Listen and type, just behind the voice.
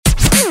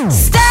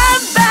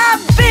Stav,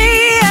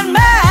 Abby, and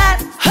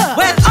Matt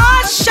with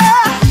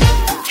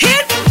Osher.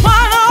 Hit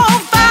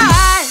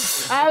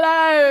 105.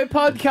 Hello,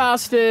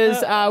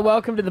 podcasters.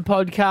 Welcome to the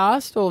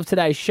podcast. All of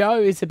today's show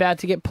is about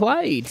to get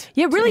played.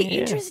 Yeah, really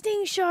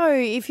interesting show.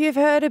 If you've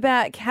heard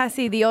about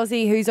Cassie, the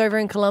Aussie who's over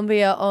in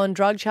Colombia on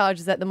drug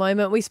charges at the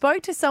moment, we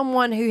spoke to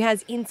someone who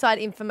has inside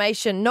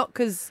information, not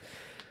because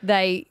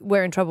they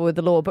were in trouble with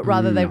the law, but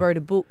rather they wrote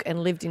a book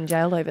and lived in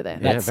jail over there.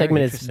 That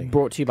segment is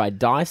brought to you by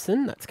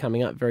Dyson. That's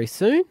coming up very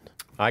soon.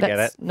 I get it.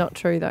 That's not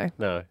true, though.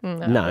 No.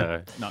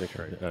 No. Not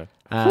true. No.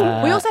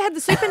 We also had the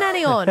Super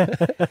Nanny on.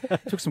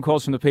 Took some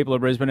calls from the people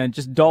of Brisbane and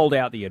just doled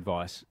out the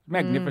advice.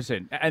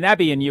 Magnificent. And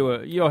Abby and you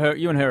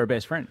and her are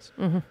best friends.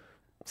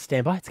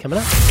 Stand by. It's coming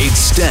up.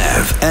 It's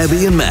Stav,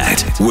 Abby and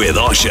Matt with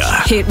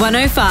Osher. Hit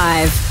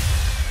 105.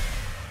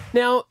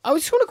 Now, I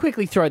just want to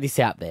quickly throw this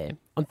out there.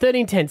 On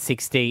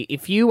 131060,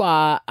 if you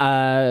are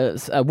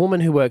a woman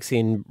who works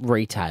in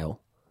retail,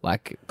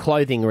 like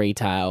clothing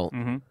retail,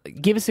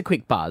 give us a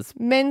quick buzz.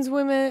 Men's,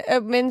 women,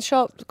 men's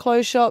shops,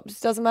 clothes shops,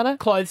 doesn't matter?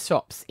 Clothes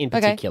shops in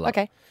particular.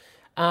 Okay.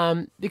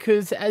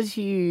 Because as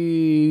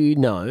you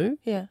know,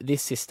 Yeah.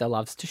 this sister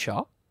loves to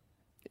shop,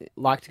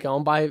 like to go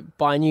and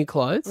buy new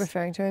clothes.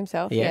 Referring to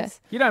himself, Yes. yes.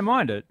 You don't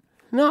mind it.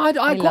 No, I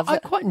loves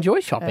it. quite enjoy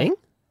shopping.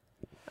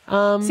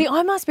 See,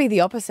 I must be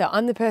the opposite.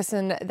 I'm the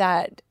person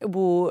that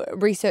will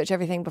research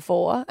everything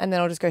before and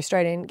then I'll just go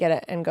straight in, get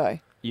it and go.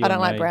 You I don't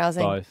and like me,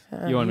 browsing. Both.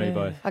 You and me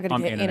both. I got to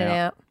I'm get in and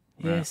out.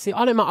 Yeah, see,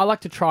 I don't mind. I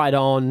like to try it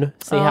on,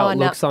 see how it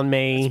no. looks on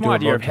me. It's my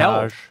idea of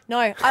hell. No,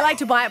 I like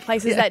to buy at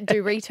places that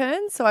do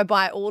returns. So I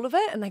buy all of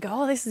it and they go,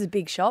 oh, this is a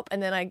big shop.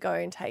 And then I go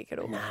and take it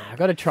all. I've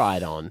got to try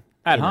it on.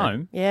 At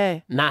home?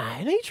 Yeah. Nah,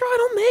 you try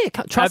it on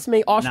there. Trust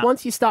me, Osh, nah.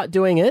 once you start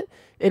doing it,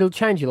 it'll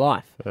change your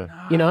life.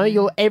 You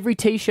know, every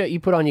T-shirt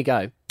you put on, you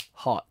go,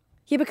 hot.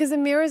 Yeah, because the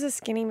mirrors are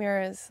skinny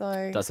mirrors. So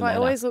I matter.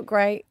 always look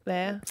great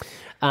there.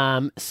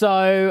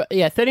 So,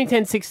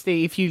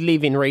 131060 if you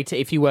live in retail,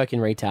 if you work in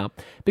retail.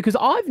 Because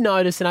I've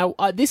noticed, and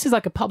this is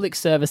like a public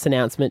service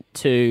announcement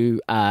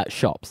to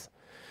shops.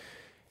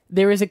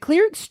 There is a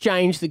clear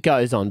exchange that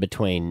goes on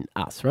between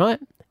us, right?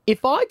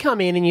 If I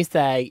come in and you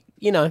say,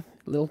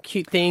 little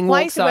cute thing, Well,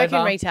 I walks used to work over.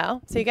 in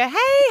retail. So you go, hey,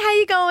 how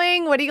you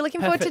going? What are you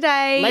looking for Perfect.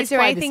 today? Let's Is there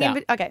play anything this in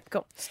out. Okay,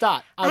 cool.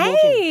 Start. I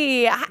walk in.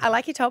 Hey, I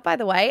like your top, by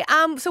the way.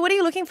 So what are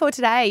you looking for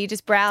today? You're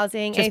just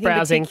browsing? Just anything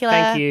browsing, particular?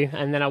 thank you,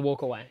 and then I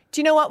walk away.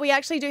 Do you know what? We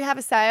actually do have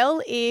a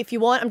sale. If you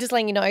want, I'm just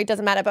letting you know, it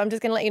doesn't matter, but I'm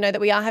just going to let you know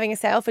that we are having a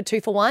sale for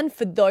 2 for 1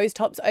 for those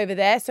tops over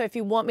there. So if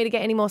you want me to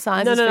get any more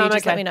sizes for you, I'm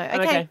just okay. let me know.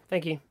 I'm Okay.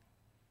 Thank you.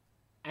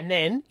 And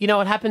then, you know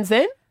what happens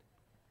then?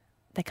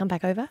 They come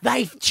back over?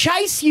 They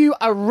chase you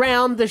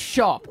around the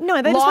shop. No,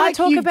 they just wanna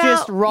talk you about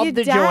just your robbed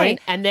the day. joint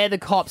and they're the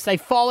cops. They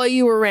follow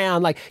you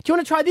around. Like, do you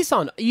want to try this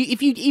on?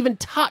 If you even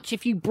touch,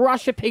 if you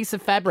brush a piece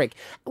of fabric,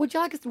 would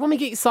you want me to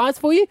get your size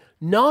for you?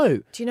 No.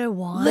 Do you know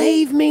why?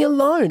 Leave me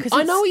alone.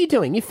 I know what you're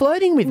doing. You're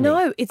flirting with me.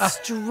 No, it's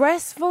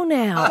stressful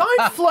now.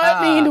 Don't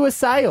flirt me into a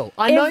sale.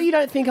 I know you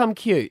don't think I'm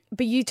cute.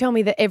 But you tell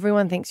me that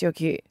everyone thinks you're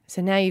cute.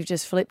 So now you've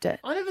just flipped it.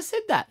 I never said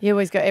that. You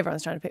always go,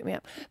 everyone's trying to pick me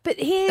up. But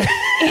here...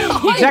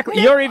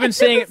 Exactly. You're even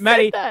seeing it, said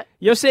Maddie. that.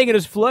 You're seeing it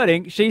as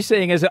flirting. She's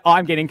seeing it as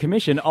I'm getting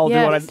commission. I'll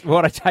Yes. do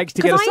what it takes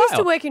to get a Because sale. I used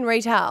to work in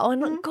retail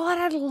and God,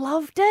 I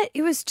loved it.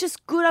 It was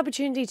just good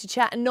opportunity to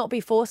chat and not be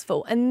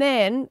forceful. And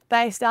then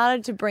they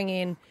started to bring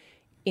in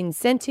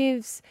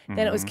incentives,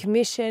 then it was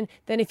commission.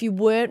 Then if you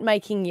weren't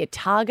making your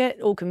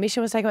target, all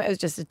commission was taken away, it was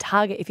just a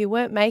target. If you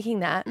weren't making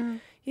that, you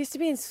used to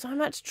be in so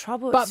much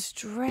trouble. But It's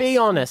stressful. be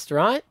honest,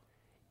 right?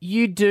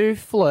 You do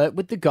flirt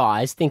with the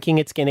guys thinking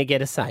it's going to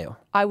get a sale.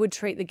 I would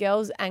treat the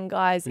girls and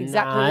guys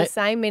exactly No, the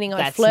same, meaning I'd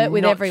That's flirt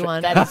with not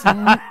everyone. That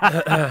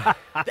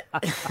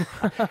is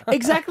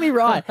exactly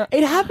right.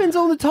 It happens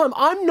all the time.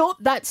 I'm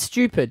not that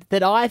stupid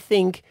that I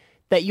think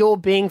that you're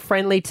being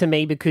friendly to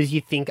me because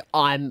you think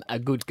I'm a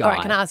good guy. All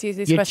right, can I ask you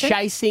this you're question?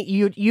 Chasing,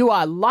 you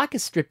are like a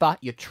stripper.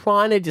 You're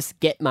trying to just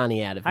get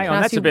money out of me. Hang on,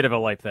 ask that's you- a bit of a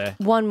leap there.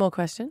 One more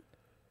question.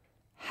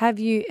 Have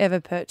you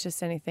ever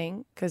purchased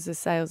anything because the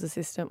sales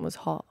assistant was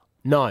hot?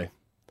 No.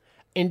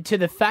 And to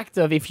the fact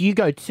of if you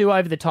go too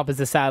over the top as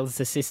a sales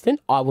assistant,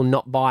 I will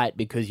not buy it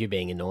because you're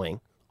being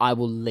annoying. I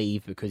will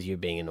leave because you're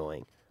being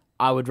annoying.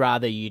 I would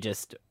rather you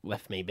just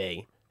left me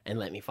be and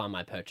let me find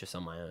my purchase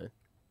on my own.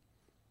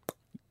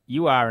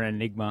 You are an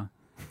enigma,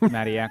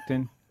 Maddie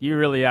Acton. You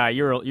really are.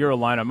 You're a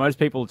loner. Most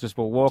people just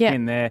will walk Yeah,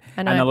 in there I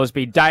and know. they'll just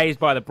be dazed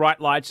by the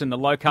bright lights and the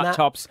low-cut Nah.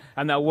 tops,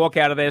 and they'll walk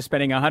out of there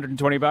spending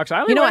 $120.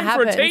 I only You know what waiting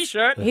for happens? a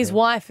T-shirt. His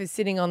wife is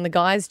sitting on the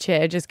guy's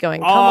chair just going,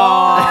 come Oh,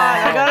 on,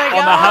 I gotta go.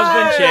 on the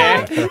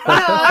husband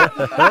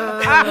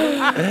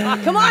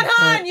chair. Come on,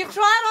 hon, you've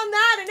tried on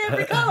that in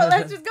every colour.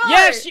 Let's just go.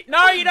 Yes.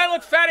 No, you don't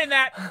look fat in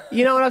that.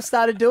 You know what I've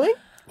started doing?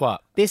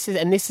 What?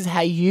 this is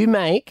how you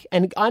make,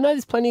 and I know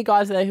there's plenty of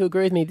guys there who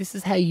agree with me, this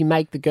is how you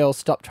make the girl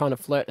stop trying to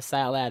flirt a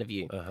sale out of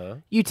you.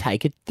 You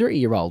take a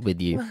 3-year-old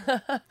with you.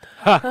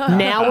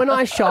 Now when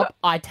I shop,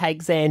 I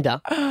take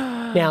Xander.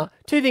 Now,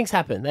 two things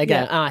happen. They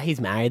go,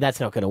 he's married, that's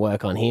not going to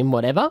work on him,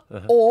 whatever.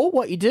 Or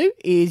what you do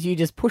is you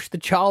just push the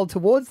child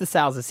towards the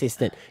sales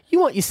assistant. You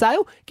want your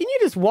sale? Can you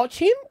just watch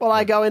him while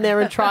I go in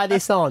there and try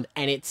this on?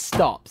 And it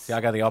stops. Yeah,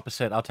 I go the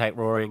opposite. I'll take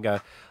Rory and go,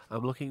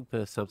 I'm looking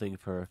for something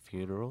for a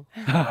funeral.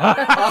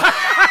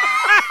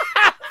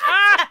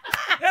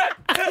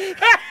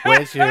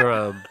 Where's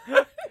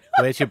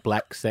your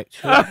black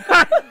section?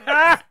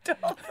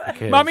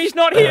 Mummy's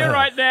not here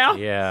right now.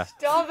 Yeah.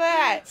 Stop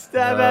it.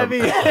 Stav,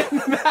 Abby,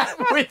 and Matt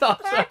with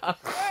Osher.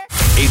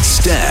 It's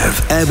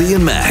Stav, Abby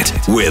and Matt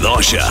with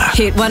Osher.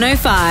 Hit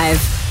 105.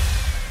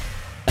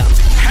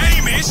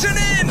 Hamish and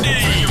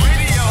Andy.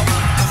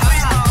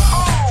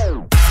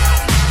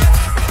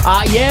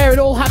 Yeah, it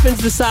all happens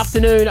this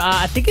afternoon.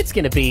 I think it's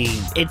going to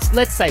be,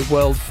 let's say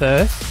world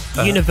first,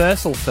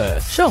 universal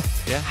first. Sure.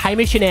 Yeah.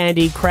 Hamish and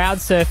Andy crowd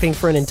surfing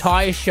for an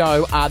entire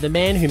show. The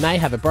man who may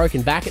have a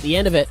broken back at the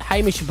end of it,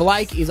 Hamish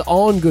Blake, is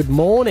on. Good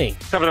morning.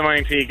 Top of the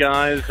morning to you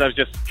guys. I've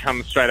just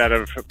come straight out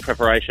of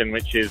preparation,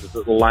 which is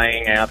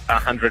laying out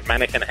 100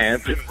 mannequin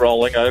hands and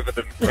rolling over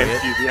them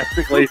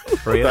enthusiastically.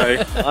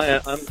 Really?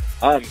 So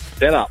I'm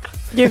set up.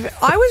 I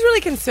was really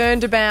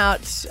concerned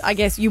about, I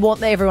guess, you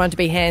want everyone to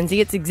be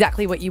handsy. It's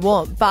exactly what you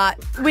want. But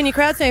when you're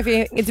crowd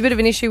surfing, it's a bit of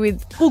an issue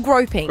with,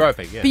 groping.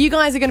 Groping, yeah. But you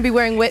guys are going to be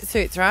wearing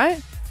wetsuits,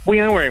 right? We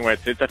are wearing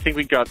wetsuits. I think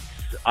we got,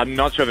 I'm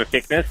not sure the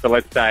thickness, but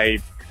let's say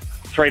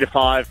 3 to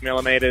 5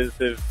 millimetres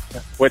of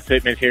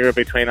wetsuit material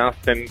between us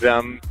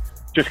and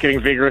just getting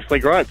vigorously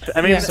groped.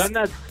 I mean, and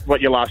that's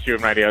what your last year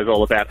in radio is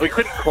all about. We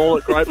couldn't call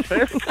it Grope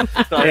Fest,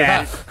 so we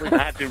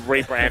had to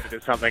rebrand it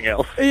as something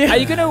else. Are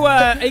you going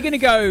to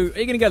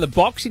go the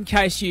box in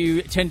case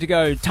you tend to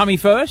go tummy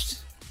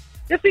first?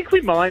 I think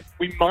we might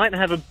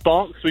have a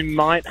box. We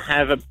might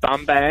have a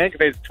bum bag.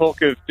 There's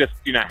talk of just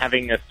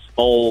having a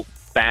small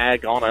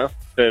bag on us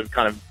to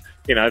kind of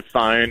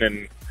phone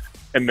and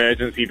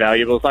emergency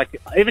valuables, like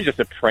even just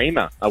a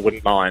Prima, I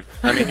wouldn't mind.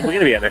 I mean, we're going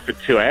to be out there for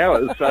 2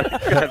 hours, so we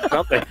could have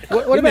something.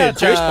 What about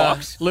juice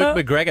box? Luke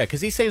McGregor?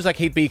 Because he seems like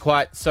he'd be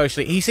quite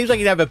socially. He seems like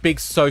he'd have a big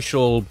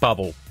social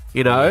bubble,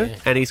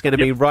 and he's going to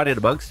be right in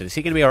amongst it. Is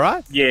he going to be all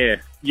right? Yeah.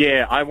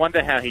 I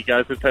wonder how he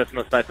goes with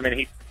personal space. I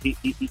mean,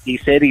 he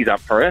said he's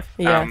up for it.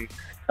 Yeah.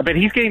 But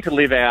he's getting to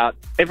live out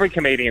every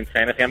comedian's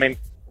fantasy. I mean,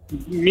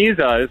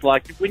 musos,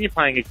 like when you're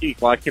playing a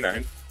gig, like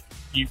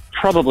you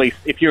probably,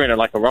 if you're in a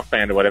rock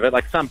band or whatever,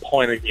 like some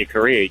point in your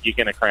career, you're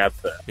going to crowd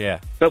surf. Yeah.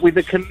 But with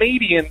a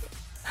comedian,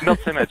 not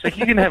so much. Like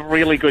you can have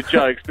really good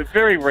jokes, but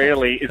very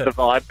rarely is the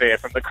vibe there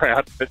from the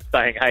crowd that's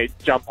saying, hey,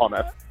 jump on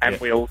us and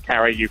we'll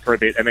carry you for a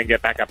bit and then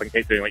get back up and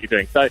keep doing what you're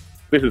doing. So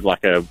this is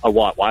like a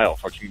white whale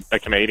for a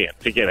comedian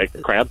to get a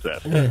crowd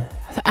surf.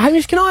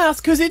 Hamish, can I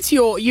ask, because it's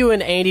you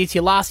and Andy, it's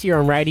your last year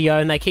on radio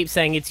and they keep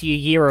saying it's your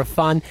year of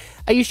fun.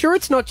 Are you sure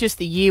it's not just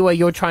the year where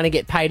you're trying to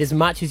get paid as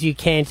much as you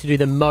can to do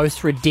the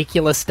most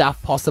ridiculous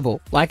stuff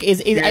possible? Like,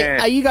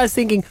 are you guys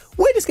thinking,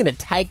 we're just going to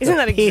take Isn't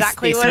that the piss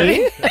exactly this what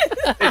year?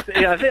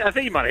 I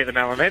think you might hit the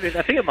nail on the head.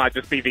 I think it might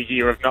just be the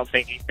year of not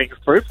thinking things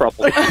through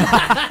properly.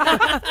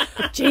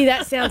 Gee,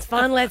 that sounds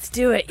fun. Let's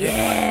do it.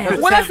 Yeah.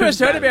 When I first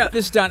heard about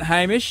this stunt,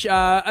 Hamish,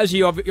 as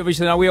you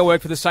obviously know, we all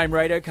work for the same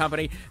radio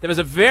company. There was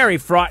a very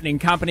frightening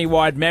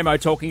company-wide memo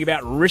talking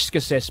about risk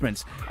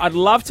assessments. I'd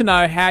love to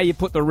know how you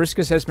put the risk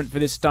assessment for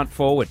this stunt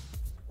forward.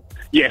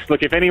 Yes,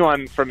 look, if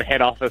anyone from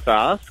head office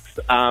asks,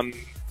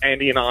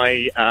 Andy and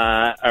I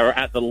are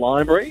at the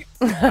library,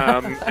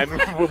 and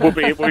we'll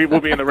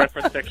be in the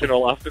reference section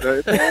all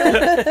afternoon.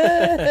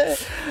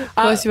 Of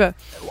course you were.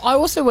 I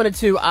also wanted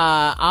to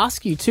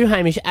ask you too,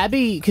 Hamish,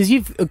 Abby, because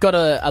you've got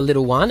a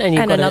little one and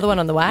you've got another one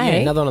on the way.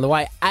 Yeah, another one on the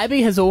way.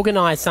 Abby has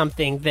organised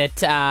something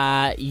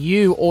that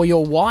you or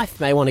your wife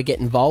may want to get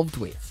involved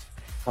with.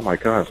 Oh my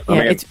God!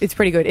 Yeah, it's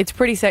pretty good. It's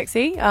pretty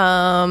sexy. So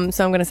I'm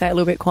going to say it a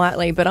little bit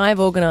quietly, but I've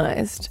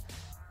organised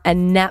a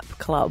nap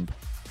club.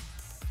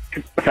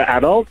 For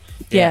adults?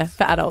 Yeah,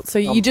 for adults. So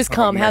you just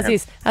come. How's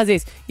this?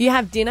 You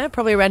have dinner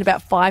probably around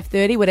about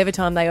 5:30, whatever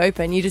time they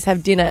open. You just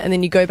have dinner and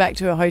then you go back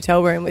to a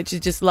hotel room, which is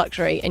just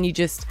luxury, and you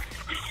just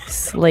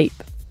sleep.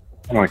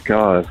 Oh my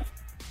God!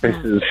 This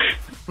is.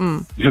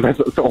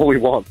 That's all we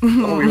want. That's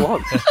all we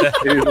want.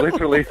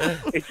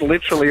 It's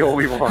literally all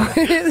we want.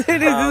 It is,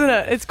 isn't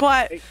it? It's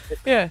quite,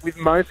 yeah. With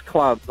most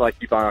clubs, like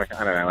you buy,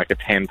 I don't know, like a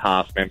 10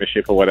 pass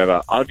membership or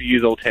whatever. I'd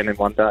use all 10 in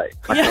one day.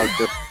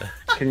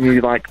 Can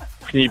you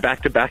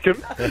back to back them?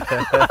 You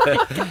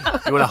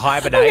want to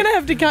hibernate? I'm going to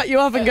have to cut you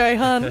off and go,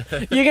 hun,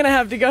 you're going to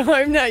have to go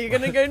home now. You're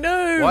going to go,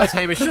 no. Why is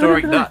Hamish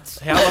storing nuts?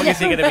 How long is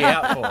he going to be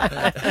out for?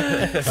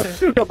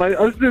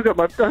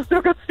 I've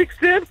still got 6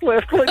 stamps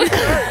left.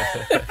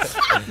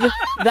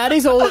 That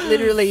is all it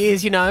literally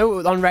is,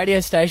 on radio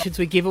stations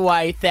we give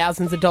away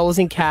thousands of dollars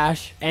in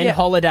cash and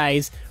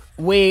holidays.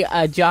 We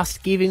are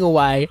just giving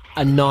away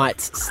a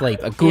night's sleep,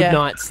 a good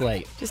night's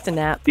sleep. Just a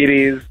nap. It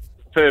is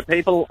for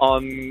people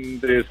on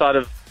the side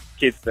of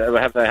kids that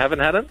haven't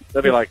had them,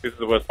 they'll be like, "This is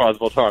the worst prize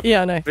of all time."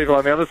 Yeah, I know. People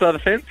on the other side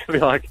of the fence will be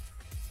like,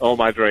 "All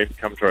my dreams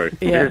come true."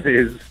 Yeah.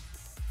 It's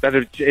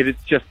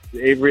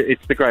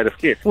the greatest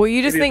gift. Well,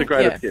 you just It is think, the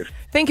greatest gift.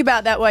 think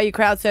about that while you're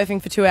crowd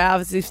surfing for 2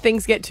 hours. If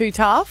things get too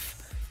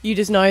tough, you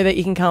just know that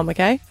you can come,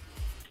 okay?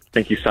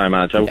 Thank you so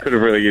much. I could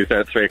have really used that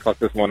at 3 o'clock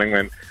this morning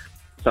when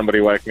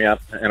somebody woke me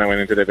up and I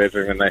went into their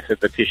bedroom and they said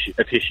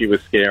a tissue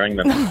was scaring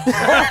them.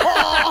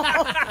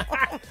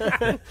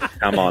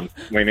 Come on,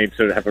 we need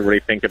to have a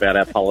rethink about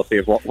our policy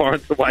of what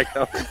warrants a wake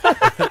up.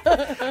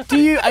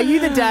 Are you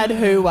the dad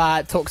who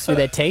talks through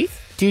their teeth?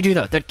 Do you do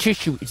that? The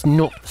tissue is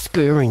not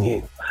scaring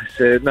you. I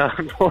said, no,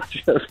 not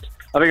just.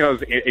 I think I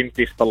was in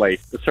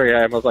disbelief. At 3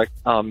 a.m. I was like,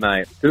 oh,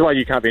 mate, this is why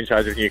you can't be in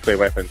charge of nuclear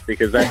weapons,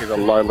 because that is a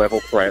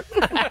low-level threat.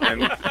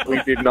 And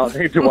we did not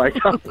need to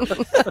wake up. Maybe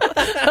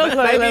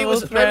it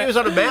was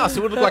on a mouse.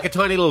 It would look like a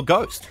tiny little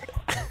ghost.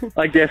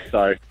 I guess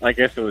so. I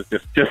guess it was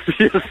just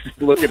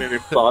looking at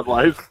him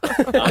sideways.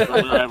 We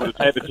were able to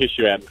take the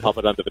tissue out and pop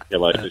it under the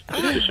pillow just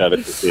to show that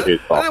it's his I don't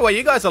fault. know why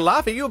you guys are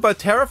laughing. You were both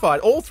terrified.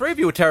 All three of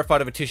you were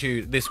terrified of a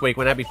tissue this week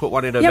when Abby put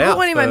one in her mouth. Yeah, put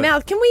one in my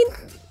mouth. Can we...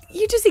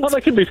 You just... Oh,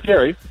 that can be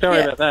scary. Don't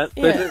worry about that.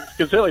 Yeah. It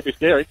can certainly be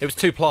scary. It was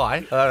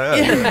 2-ply.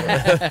 I don't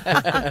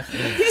know.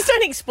 You just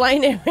don't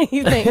explain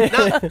everything.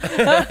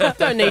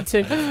 Don't need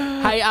to.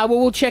 Hey,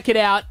 we'll check it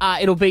out.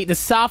 It'll be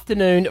this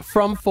afternoon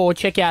from 4.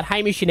 Check out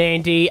Hamish and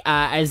Andy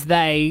as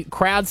they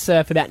crowd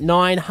surf about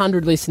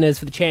 900 listeners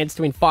for the chance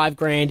to win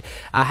 $5,000.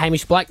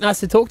 Hamish Black,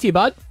 nice to talk to you,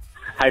 bud.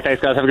 Hey,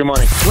 thanks, guys. Have a good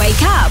morning.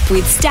 Wake up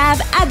with Stav,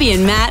 Abby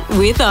and Matt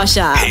with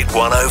Osher. Hit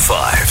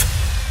 105.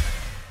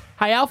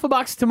 Hey, Alpha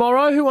Bucks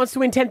tomorrow. Who wants to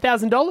win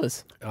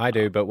 $10,000? I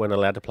do, but when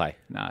allowed to play.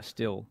 Nah,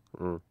 still.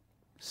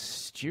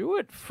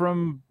 Stuart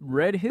from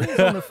Red Hills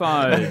on the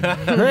phone.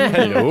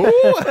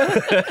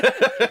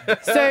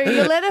 So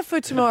your letter for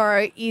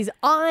tomorrow is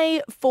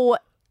I for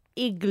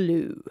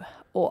igloo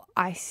or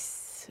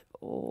ice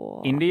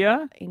or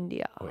India.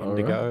 India.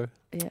 Indigo.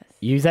 Yes.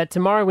 Use that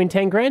tomorrow. Win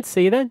 $10,000.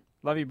 See you then.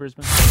 Love you,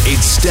 Brisbane.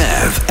 It's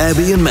Stav,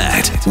 Abby and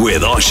Matt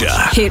with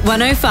Osher. Hit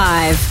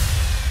 105.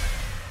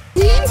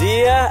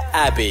 Dear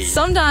Abby.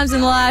 Sometimes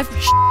in life,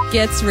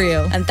 gets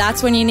real. And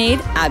that's when you need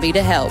Abby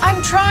to help.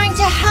 I'm trying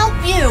to help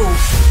you.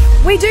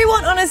 We do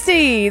want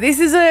honesty.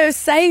 This is a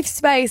safe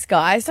space,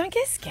 guys. Don't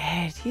get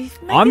scared. You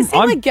make it seem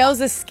like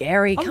girls are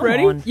scary. I'm Come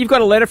ready. on. You've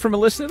got a letter from a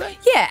listener there?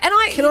 Yeah, and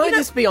Can I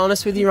just be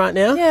honest with you right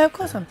now? Yeah, of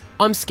course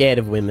I'm scared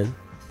of women.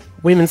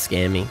 Women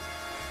scare me.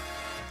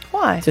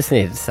 Why? Just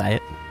needed to say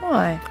it.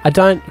 Why? I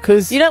don't,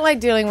 because You don't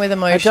like dealing with I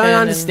emotion. don't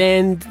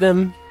understand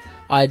them.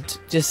 They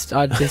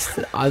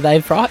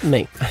frighten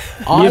me.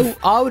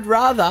 I would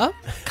rather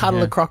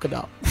cuddle a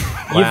crocodile.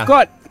 You've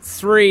got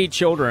 3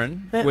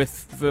 children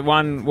with the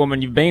one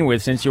woman you've been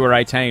with since you were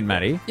 18,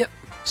 Matty. Yep.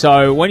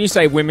 So when you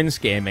say women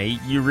scare me,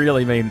 you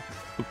really mean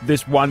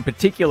this one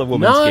particular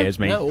woman scares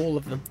me. No, all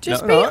of them.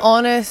 Just be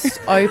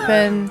honest,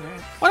 open.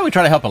 Why don't we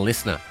try to help a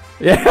listener?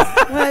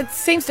 Well, it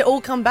seems to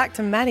all come back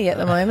to Maddie at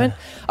the moment.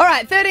 All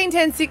right, 13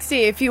 10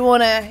 60 if you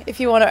wanna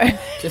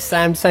Just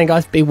saying,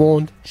 guys, be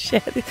warned. share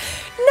this.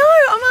 No,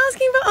 I'm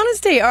asking for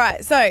honesty. All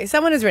right, so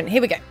someone has written.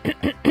 Here we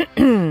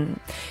go.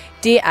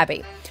 Dear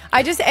Abby,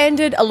 I just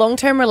ended a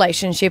long-term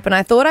relationship and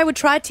I thought I would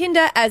try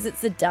Tinder as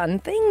it's a done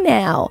thing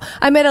now.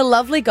 I met a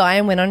lovely guy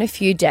and went on a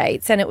few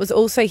dates, and it was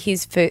also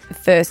his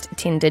first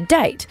Tinder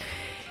date.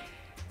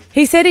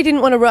 He said he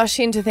didn't want to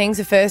rush into things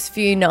the first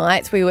few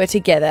nights we were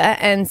together,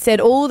 and said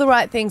all the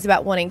right things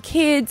about wanting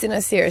kids in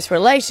a serious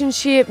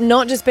relationship,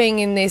 not just being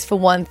in this for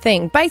one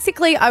thing.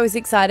 Basically, I was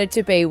excited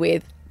to be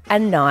with a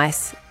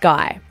nice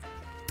guy.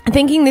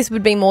 Thinking this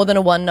would be more than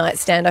a one-night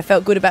stand, I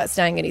felt good about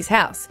staying at his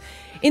house.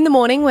 In the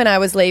morning when I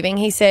was leaving,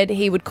 he said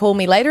he would call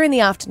me later in the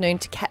afternoon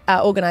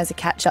to organise a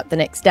catch-up the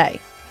next day.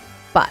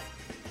 But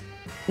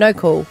no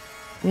call,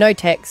 no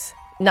text,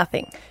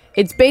 nothing.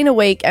 It's been a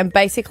week and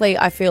basically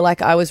I feel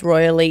like I was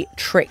royally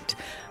tricked.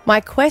 My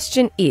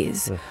question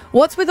is,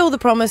 what's with all the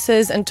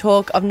promises and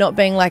talk of not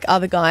being like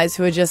other guys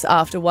who are just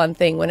after one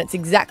thing when it's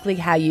exactly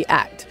how you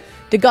act?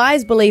 Do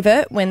guys believe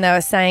it when they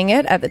were saying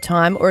it at the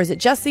time, or is it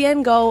just the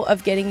end goal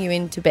of getting you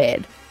into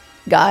bed?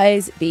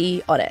 Guys,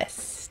 be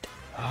honest.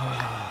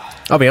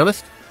 I'll be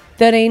honest.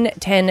 13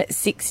 10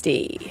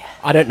 60.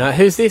 I don't know.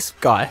 Who's this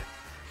guy?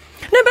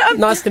 No, but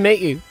Nice to meet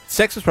you.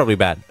 Sex was probably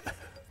bad.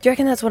 do you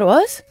reckon that's what it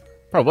was?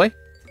 Probably.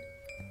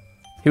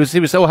 He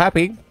was all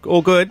happy,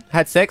 all good,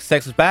 had sex,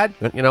 sex was bad.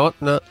 You know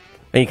what? No.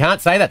 And you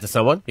can't say that to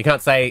someone. You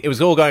can't say it was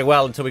all going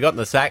well until we got in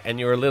the sack and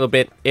you were a little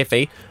bit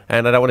iffy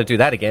and I don't want to do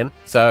that again.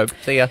 So,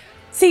 see ya.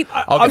 See,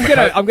 I'm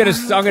gonna.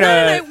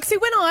 No. See,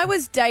 when I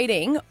was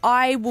dating,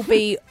 I will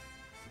be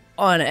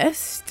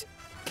honest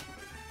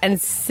and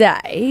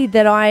say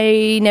that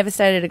I never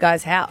stayed at a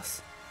guy's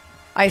house.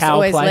 I used to Power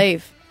always play?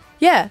 leave.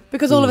 Yeah,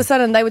 because all of a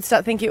sudden they would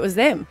start thinking it was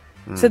them.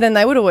 So then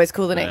they would always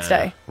call the next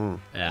day.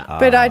 Yeah.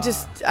 But I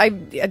just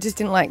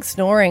didn't like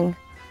snoring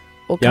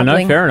or Yeah,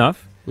 cuddling. no, fair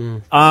enough.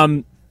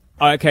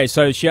 Okay,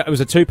 so it was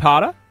a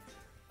 2-parter.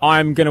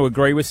 I'm going to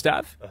agree with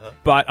Stav,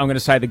 but I'm going to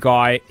say the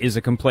guy is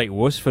a complete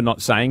wuss for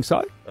not saying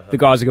so. The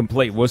guy's a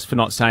complete wuss for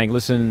not saying,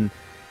 listen,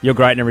 you're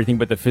great and everything,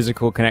 but the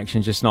physical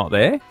connection's just not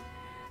there.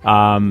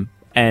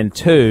 And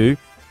two,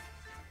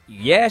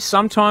 yeah,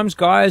 sometimes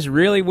guys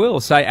really will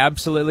say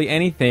absolutely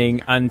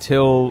anything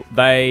until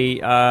they...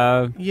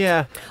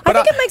 Yeah. I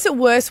think it makes it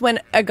worse when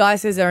a guy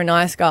says they're a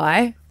nice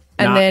guy.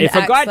 And Nah, then if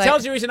a guy acts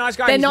tells you he's a nice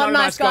guy, they're he's not a a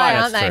nice guy,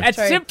 aren't they? It's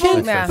True.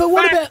 simple. Yeah. But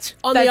what about, fact.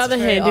 on the That's other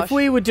true, hand, if Osh.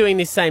 we were doing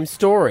this same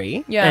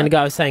story Yeah. and a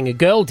guy was saying a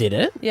girl did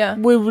it, Yeah.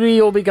 would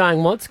we all be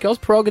going, well, it's a girl's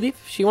prerogative.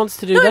 She wants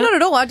to do No, that. not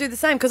at all. I do the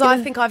same because I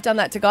think I've done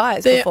that to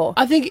guys before.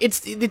 I think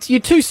it's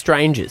you're two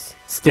strangers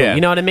still. Yeah.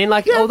 You know what I mean?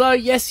 Like, although,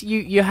 yes,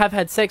 you have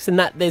had sex and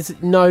that there's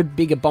no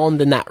bigger bond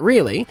than that,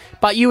 really.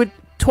 But you were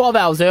 12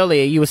 hours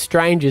earlier, you were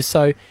strangers,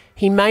 so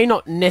he may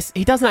not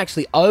he doesn't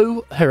actually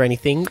owe her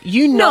anything.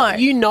 You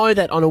know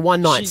that on a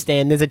one-night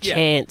stand, there's a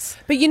chance.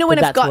 But you know when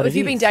that's what if it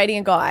you've been is. dating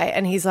a guy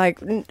and he's like,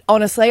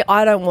 honestly,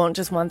 I don't want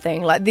just one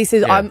thing. Like this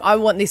is, I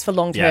want this for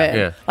long term.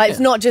 Yeah. Like it's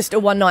not just a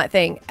one night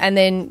thing. And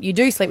then you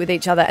do sleep with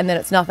each other and then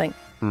it's nothing.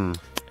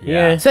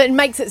 Yeah. So it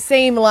makes it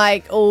seem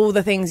like all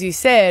the things you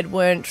said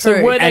weren't So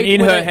true. were And they-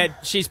 in were her they- head,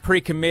 she's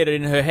pre-committed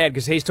in her head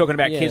because he's talking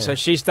about Yeah. kids, so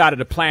she started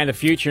to plan the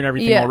future and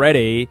everything Yeah.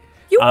 already.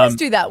 You always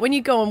do that when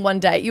you go on one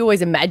date. You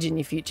always imagine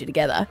your future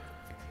together.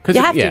 'Cause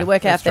You it- have yeah, to work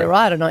out that's if they're true.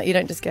 right or not. You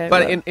don't just go.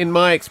 But well, in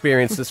my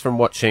experiences from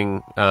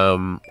watching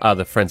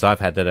other friends I've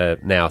had that are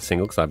now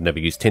single, because I've never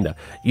used Tinder,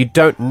 you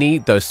don't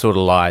need those sort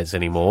of lies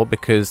anymore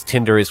because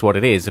Tinder is what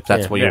it is if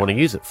that's what you Yeah. want to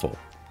use it for.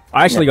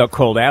 I actually got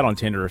called out on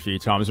Tinder a few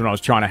times when I was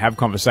trying to have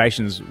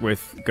conversations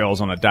with girls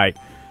on a date,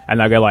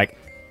 and they go like,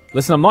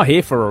 "Listen, I'm not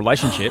here for a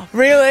relationship."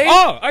 really?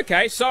 Oh,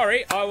 okay,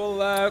 sorry. I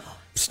will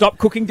stop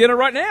cooking dinner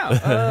right now.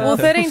 Well,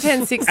 13,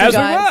 10, 60, As we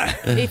guys,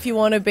 were. if you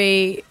want to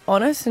be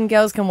honest, and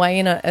girls can weigh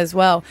in as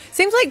well.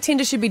 Seems like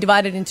Tinder should be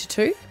divided into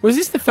two. Was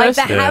this the Like first?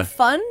 the have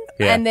fun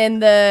Yeah. and then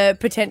the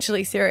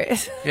potentially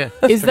serious. Yeah.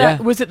 Is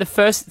that was it the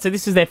first? So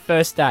this is their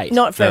first date.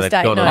 Not first they've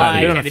date, gone no. on a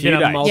They've few. been on A a few few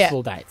dates.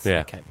 multiple dates. Yeah.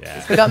 Okay.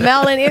 We got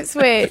Mel in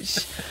Ipswich.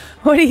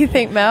 What do you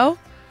think, Mel?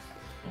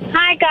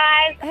 Hi,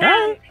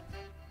 guys.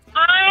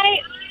 I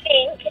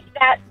think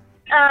that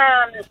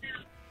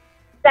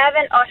Stav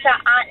and Osher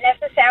aren't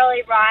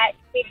necessarily right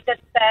with the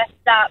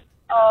first up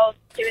of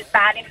she was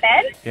bad in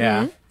bed.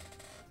 Yeah.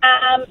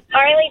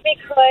 Only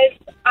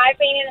because I've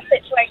been in a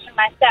situation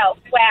myself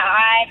where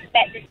I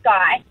met this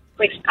guy,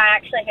 which I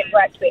actually had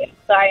worked with,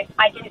 so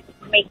I didn't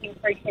meet him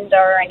through Tinder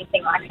or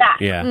anything like that.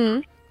 Yeah.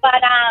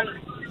 But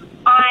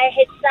I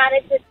had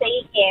started to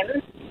see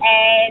him,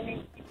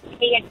 and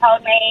he had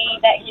told me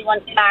that he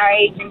wants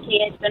marriage and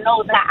kids and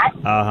all that.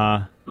 Uh-huh.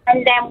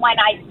 And then when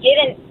I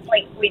didn't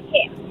sleep with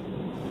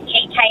him,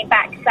 he came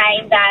back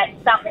saying that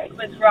something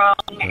was wrong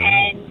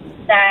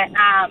and that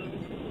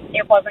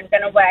it wasn't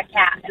going to work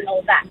out and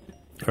all that.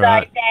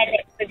 Right. So then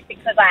it was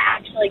because I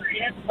actually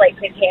didn't sleep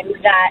with him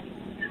that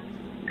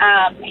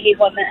he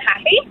wasn't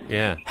happy.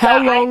 Yeah. How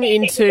So I long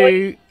think it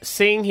into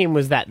seeing him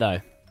was that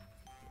though?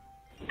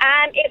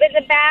 It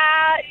was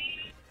about,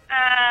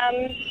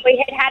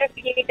 we had a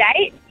few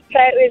dates, so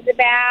it was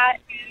about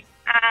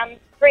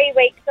 3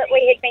 weeks that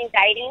we had been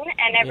dating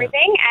and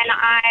everything, and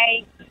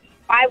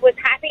I was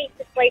happy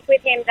to sleep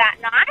with him that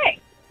night,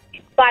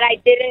 but I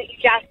didn't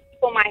just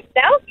for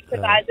myself because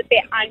I was a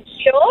bit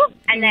unsure,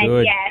 and then,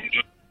 Good. yeah.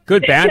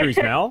 Good boundaries,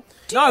 Mel.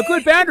 No,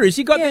 good boundaries.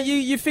 You got that.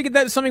 You figured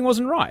that something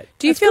wasn't right.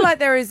 Do you feel like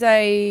there is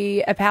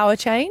a power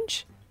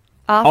change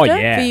after Oh,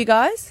 yeah. for you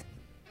guys?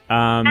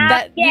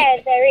 Yeah,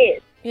 you- there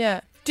is.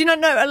 Yeah. Do you not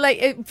know,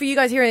 like, for you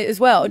guys here as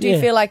well, do you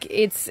Yeah. feel like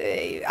it's,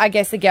 I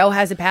guess the girl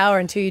has the power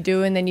until you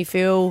do, and then you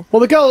feel...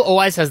 Well, the girl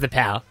always has the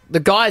power. The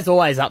guy's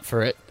always up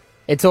for it.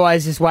 It's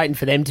always just waiting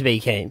for them to be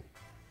keen.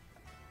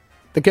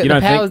 You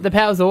don't think- The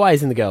power's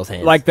always in the girl's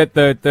hands. Like that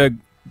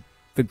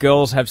the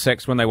girls have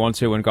sex when they want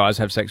to and guys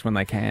have sex when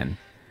they can.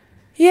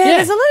 Yeah, Yeah.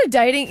 there's a lot of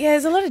dating. Yeah,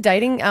 there's a lot of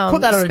dating.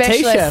 put that on a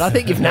specialists. t-shirt. I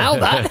think you've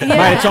nailed that.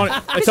 Mate,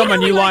 it's on my know,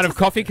 we new like line to- of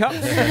coffee cups.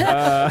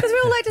 Because we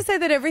all like to say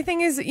that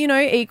everything is,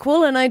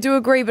 equal, and I do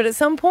agree. But at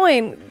some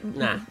point,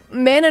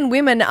 men and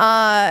women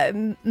are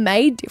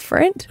made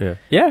different.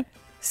 Yeah.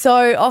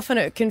 So often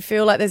it can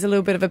feel like there's a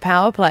little bit of a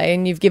power play,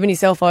 and you've given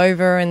yourself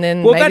over, and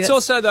then Well, maybe that's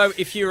also though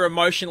if you're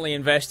emotionally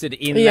invested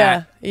in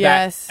that.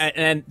 Yes.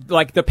 And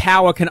like the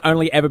power can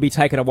only ever be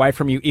taken away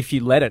from you if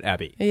you let it,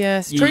 Abby.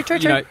 Yes, You- true.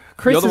 you know,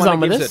 Chris you're the is one on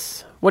that with gives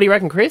us. What do you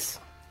reckon, Chris?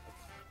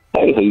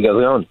 Hey, how you guys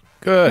going?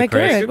 Good, We're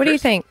good. What do you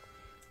think?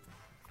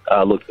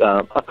 Look,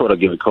 I thought I'd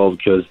give a call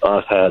because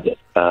I've had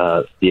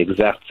the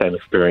exact same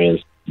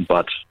experience,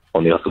 but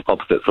on the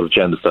opposite sort of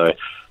gender. So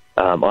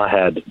I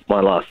had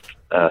my last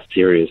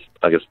serious,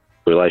 I guess,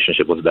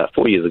 relationship was about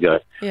 4 years ago.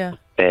 Yeah.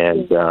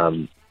 And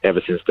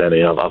ever since then,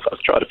 I've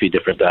tried a few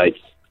different dates,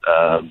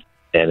 and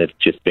it's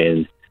just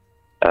been,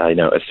 as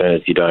soon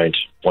as you don't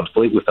want to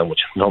sleep with them, which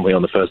is normally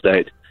on the first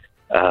date,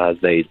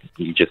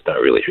 you just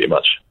don't really hear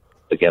much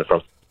again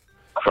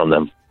from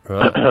them.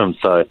 Right.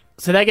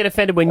 So they get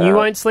offended when you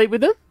won't sleep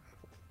with them?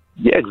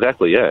 Yeah,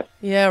 exactly. Yeah.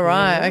 Yeah,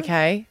 right.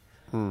 Okay.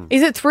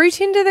 Is it through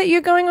Tinder that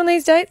you're going on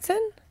these dates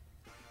then?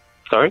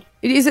 Sorry.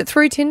 Is it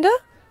through Tinder?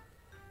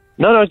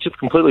 No, just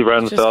completely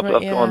random Just stuff. right,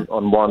 I've yeah. gone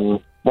on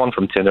one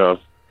from Tinder. I've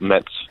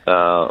met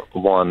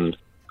one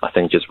I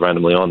think just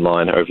randomly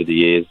online over the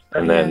years,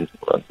 and then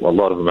a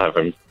lot of them have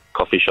from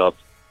coffee shops.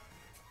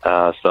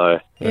 So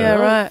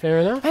right. Fair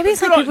enough. Maybe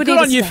it's Good like on, people good need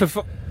on to you stay-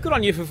 for good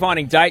on you for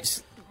finding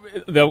dates.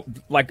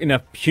 Like in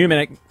a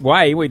human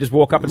way, where you just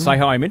walk up and say,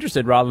 "Hi, I'm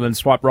interested," rather than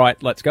swipe right,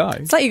 let's go.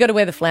 It's like you got to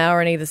wear the flower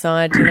on either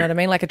side. Do you know what I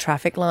mean? Like a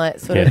traffic light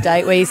sort of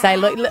date where you say,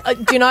 "Look,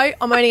 do you know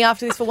I'm only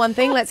after this for one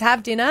thing? Let's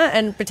have dinner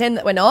and pretend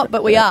that we're not,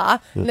 but we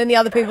are." And then the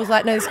other people's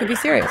like, "No, this could be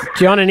serious."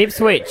 John in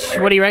Ipswich,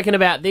 what do you reckon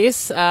about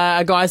this?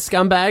 Are guys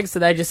scumbags? Do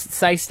they just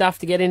say stuff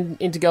to get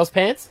into girls'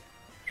 pants?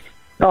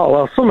 Oh,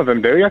 well, some of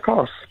them do, yeah, of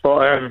course.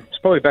 But it's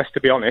probably best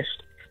to be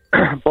honest.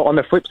 But on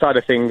the flip side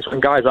of things, when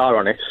guys are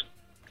honest,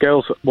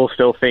 girls will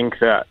still think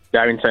that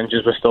their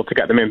intentions were still to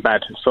get them in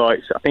bed. So I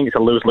think it's a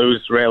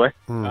lose-lose, really.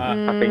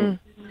 I think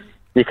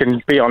you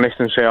can be honest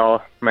and say, oh,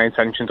 my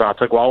intentions are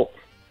to go out,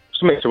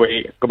 something to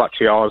eat, go back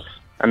to yours,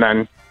 and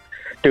then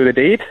do the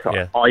deed.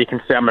 Yeah. Or you can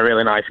say, I'm a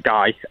really nice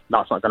guy.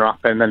 That's not going to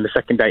happen. Then the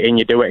second date in,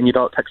 you do it and you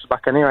don't text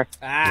back anyway.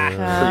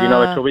 Because you know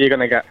the trouble you're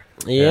going to get.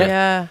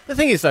 Yeah. The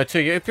thing is, though,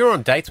 too, if you're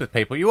on dates with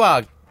people, you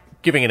are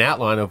giving an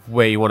outline of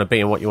where you want to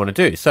be and what you want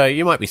to do. So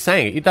you might be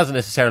saying it. It doesn't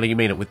necessarily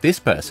mean it with this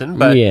person,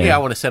 but I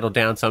want to settle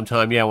down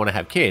sometime. Yeah, I want to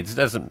have kids. It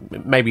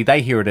doesn't. Maybe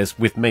they hear it as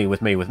with me,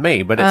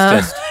 but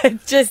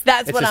it's just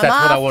that's what I'm that's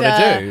after. what I want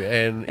to do.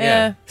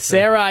 And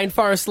Sarah in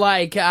Forest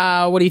Lake,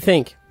 what do you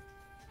think?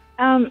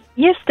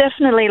 Yes,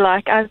 definitely.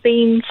 Like, I've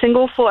been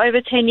single for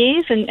over 10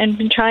 years and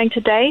been trying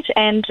to date,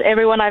 and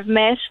everyone I've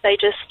met, they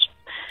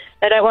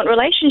don't want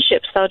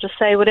relationships. They'll just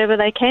say whatever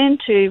they can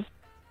to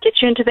get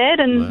you into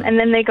bed, and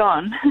then they're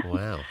gone.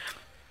 Wow.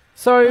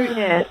 So,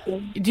 Yeah.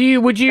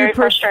 would you Very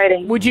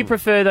frustrating. Would you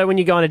prefer though when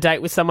you go on a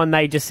date with someone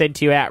they just said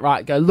to you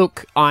outright, "Go,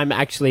 look, I'm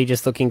actually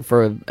just looking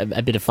for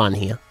a bit of fun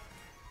here."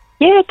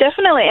 Yeah,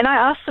 definitely. And I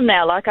ask them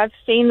now. Like, I've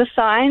seen the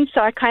signs, so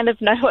I kind of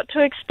know what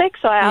to expect.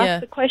 So I ask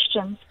the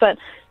questions, but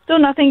still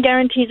nothing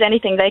guarantees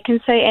anything. They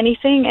can say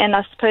anything, and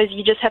I suppose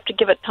you just have to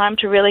give it time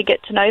to really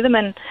get to know them.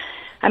 And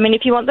I mean,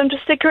 if you want them to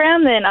stick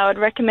around, then I would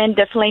recommend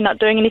definitely not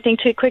doing anything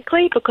too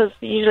quickly, because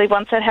usually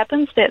once that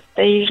happens,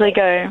 they usually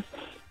go.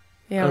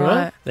 Yeah, All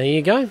right. There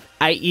you go.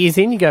 8 years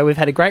in, you go, we've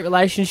had a great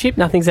relationship.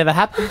 Nothing's ever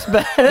happened.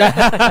 But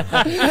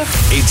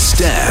It's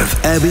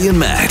Stav, Abby and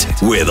Matt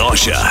with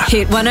Osher.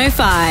 Hit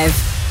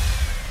 105.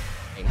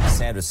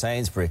 Cassandra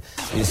Sainsbury,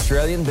 the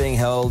Australian being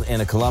held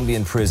in a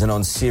Colombian prison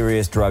on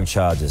serious drug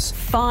charges.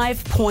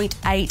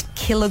 5.8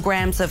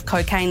 kilograms of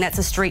cocaine. That's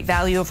a street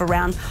value of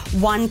around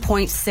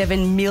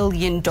 $1.7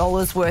 million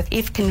worth.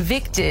 If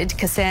convicted,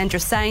 Cassandra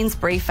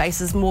Sainsbury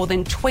faces more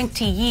than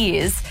 20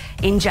 years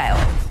in jail.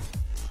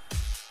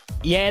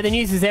 yeah, the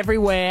news is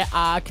everywhere.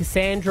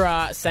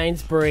 Cassandra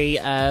Sainsbury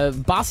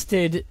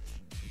busted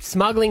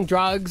smuggling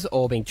drugs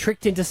or being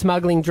tricked into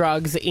smuggling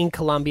drugs in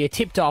Colombia,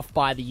 tipped off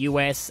by the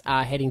US,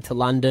 heading to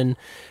London.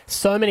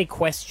 So many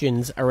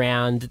questions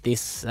around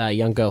this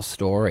young girl's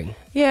story.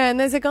 Yeah, and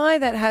there's a guy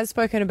that has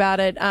spoken about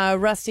it,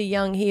 Rusty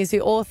Young. He is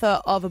the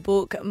author of a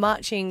book,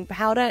 Marching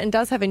Powder, and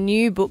does have a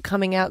new book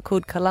coming out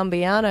called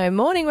Colombiano.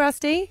 Morning,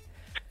 Rusty.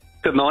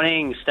 Good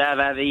morning, Stav,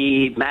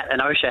 Abby, Matt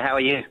and Osher. How are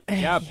you?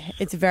 Yep.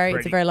 It's a very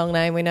long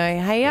name, we know.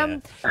 Hey,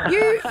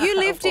 you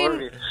lived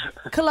in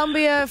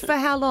Colombia for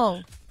how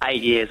long?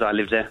 8 years I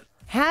lived there.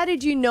 How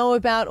did you know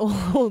about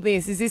all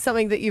this? Is this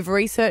something that you've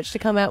researched to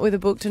come out with a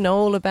book to know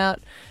all about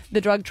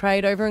the drug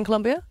trade over in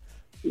Colombia?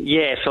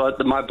 Yeah, so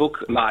my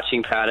book,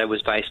 Marching Powder,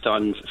 was based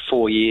on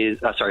 4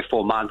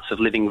 months of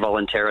living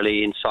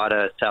voluntarily inside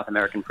a South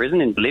American prison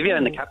in Bolivia,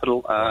 in the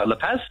capital, La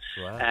Paz.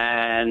 Wow.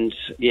 And,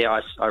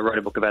 yeah, I wrote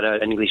a book about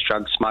an English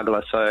drug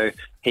smuggler, so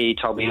he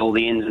told me all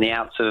the ins and the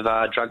outs of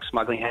drug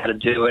smuggling, how to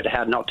do it,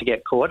 how not to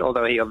get caught,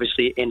 although he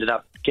obviously ended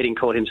up getting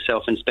caught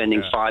himself and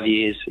spending 5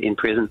 years in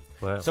prison.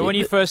 Wow. So when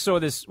you first saw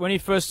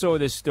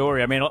this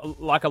story, I mean,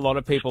 like a lot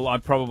of people, I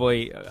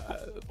probably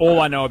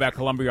all I know about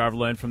Colombia I've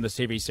learned from the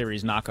TV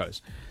series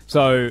Narcos.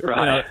 So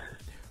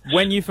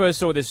when you first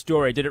saw this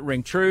story, did it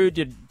ring true?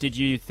 Did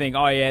you think,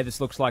 oh yeah,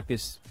 this looks like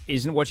this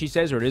isn't what she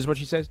says, or it is what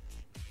she says?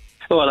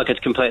 Well, look, it's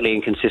completely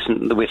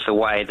inconsistent with the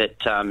way that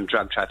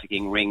drug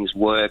trafficking rings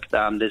work.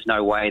 There's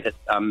no way that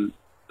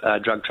a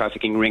drug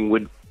trafficking ring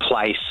would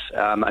place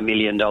 $1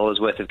 million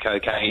worth of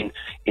cocaine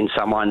in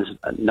someone's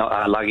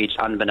luggage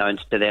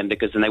unbeknownst to them,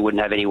 because then they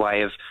wouldn't have any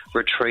way of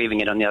retrieving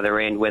it on the other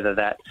end, whether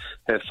that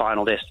her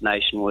final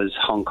destination was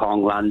Hong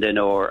Kong, London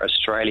or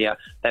Australia.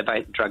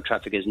 Drug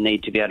traffickers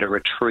need to be able to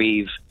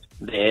retrieve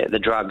the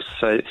drugs.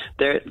 So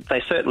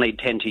they certainly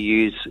tend to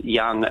use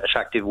young,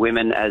 attractive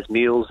women as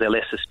mules. They're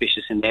less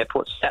suspicious in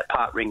airports. That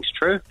part rings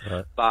true,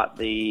 right. But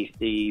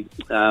the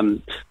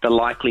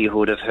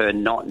likelihood of her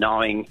not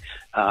knowing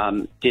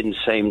didn't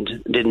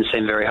seem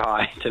very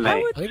high to me.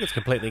 I think it's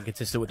completely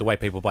inconsistent with the way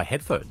people buy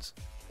headphones.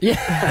 Yeah,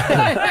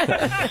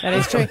 that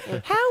is true.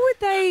 How would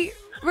they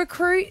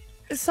recruit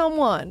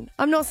someone?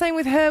 I'm not saying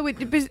with her, but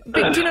do you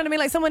know what I mean?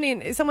 Like someone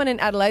in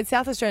Adelaide,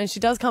 South Australia.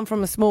 She does come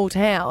from a small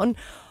town.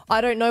 I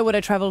don't know what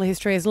her travel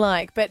history is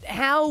like, but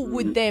how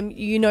would them,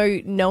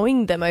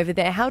 knowing them over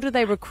there, how do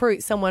they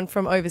recruit someone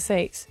from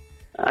overseas?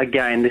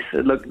 Again,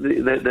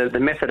 the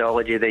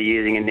methodology they're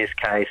using in this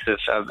case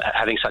of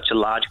having such a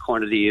large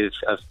quantity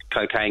of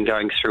cocaine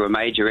going through a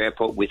major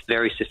airport with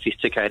very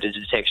sophisticated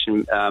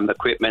detection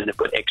equipment, they've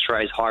got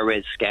X-rays,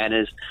 high-res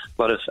scanners,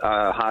 a lot of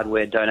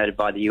hardware donated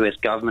by the US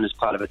government as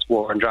part of its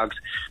war on drugs.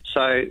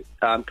 So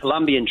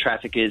Colombian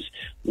traffickers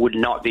would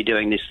not be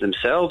doing this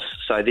themselves.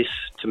 So this,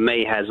 to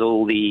me, has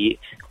all the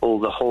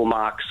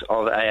hallmarks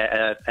of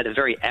a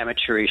very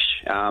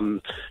amateurish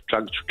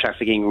drug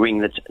trafficking ring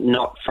that's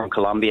not from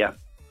Colombia.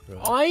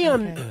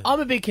 I'm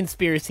a big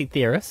conspiracy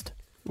theorist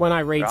when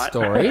I read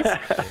stories.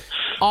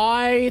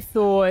 I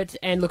thought,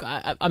 and look,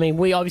 I mean,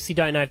 we obviously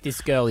don't know if this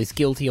girl is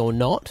guilty or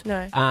not.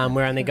 No.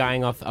 We're only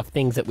going off of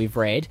things that we've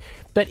read.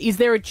 But is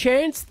there a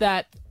chance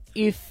that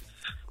if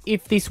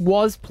this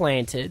was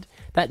planted,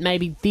 that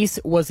maybe this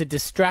was a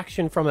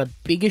distraction from a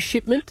bigger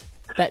shipment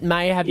that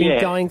may have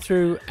been going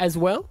through as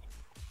well?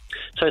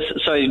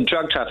 So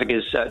drug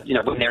traffickers,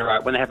 when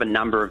they have a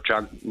number of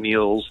drug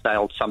mules,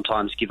 they'll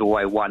sometimes give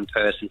away one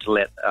person to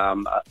let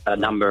a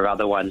number of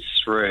other ones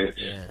through.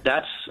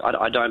 Yeah.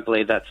 I don't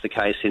believe that's the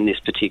case in this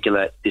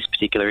particular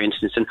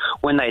instance. And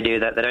when they do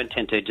that, they don't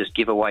tend to just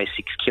give away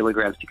 6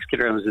 kilograms. 6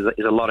 kilograms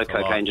is a lot of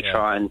cocaine to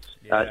try and.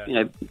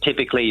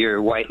 Typically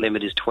your weight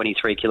limit is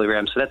 23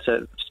 kilograms, so that's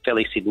a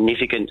fairly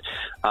significant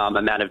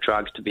amount of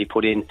drugs to be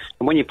put in.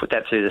 And when you put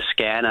that through the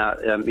scanner,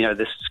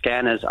 the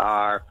scanners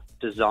are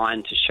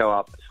designed to show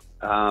up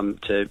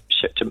to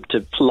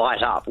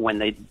light up when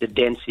the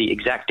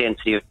exact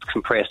density of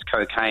compressed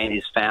cocaine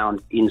is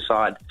found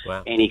inside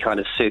any kind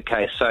of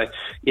suitcase. So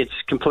it's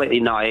completely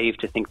naive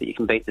to think that you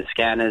can beat the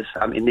scanners.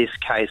 In this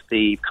case,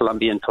 the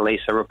Colombian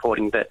police are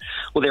reporting that,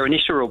 their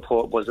initial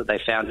report was that they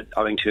found it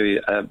owing to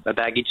a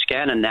baggage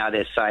scan, and now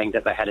they're saying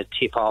that they had a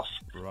tip-off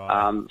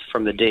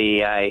from the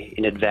DEA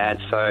in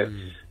advance. So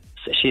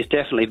she's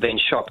definitely been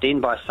shopped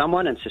in by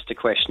someone. It's just a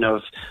question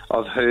of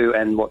who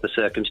and what the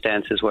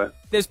circumstances were.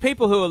 There's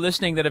people who are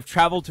listening that have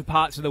travelled to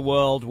parts of the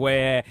world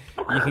where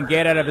you can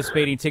get out of a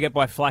speeding ticket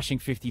by flashing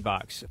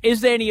 $50.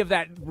 Is there any of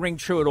that ring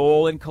true at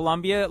all in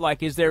Colombia?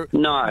 Is there...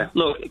 No.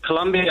 Look,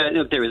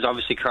 Colombia, there is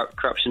obviously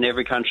corruption in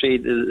every country.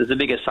 There's a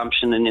big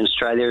assumption in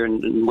Australia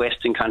and in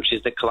Western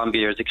countries that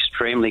Colombia is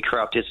extremely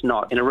corrupt. It's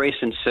not. In a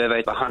recent survey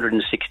of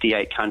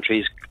 168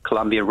 countries,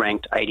 Colombia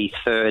ranked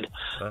 83rd.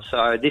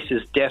 So this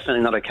is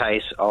definitely not a case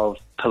of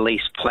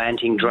police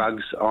planting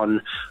drugs on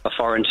a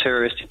foreign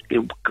tourist.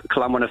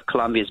 One of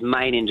Colombia's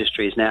main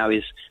industries now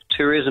is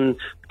tourism.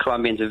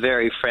 Colombians are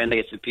very friendly.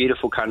 It's a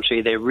beautiful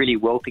country. They're really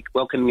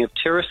welcoming of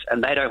tourists,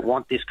 and they don't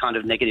want this kind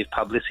of negative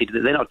publicity.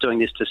 They're not doing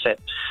this to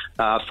set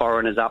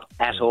foreigners up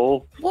at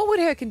all. What would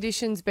her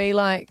conditions be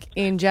like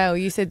in jail?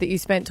 You said that you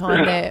spent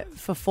time there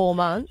for 4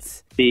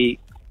 months. The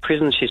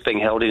prison she's being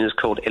held in is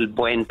called El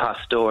Buen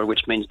Pastor,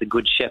 which means the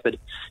Good Shepherd.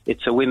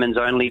 It's a women's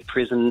only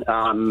prison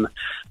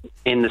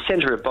in the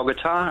centre of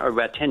Bogota, or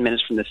about 10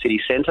 minutes from the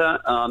city centre.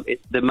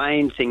 The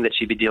main thing that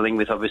she'd be dealing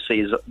with,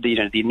 obviously, is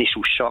the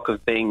initial shock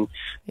of being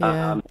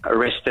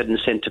arrested and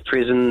sent to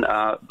prison,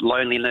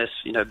 loneliness,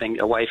 being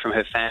away from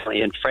her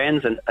family and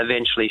friends, and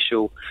eventually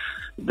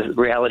the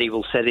reality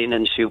will set in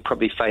and she'll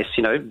probably face,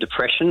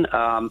 depression.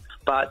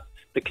 But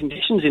the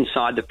conditions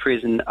inside the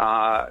prison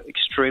are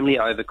extremely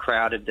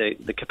overcrowded.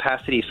 The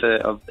capacity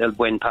of El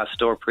Buen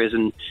Pastor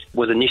prison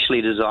was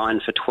initially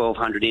designed for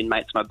 1,200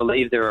 inmates, and I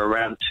believe there are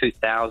around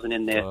 2,000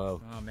 in there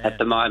at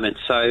the moment.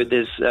 So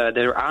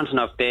there aren't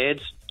enough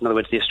beds. In other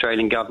words, the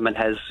Australian government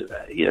has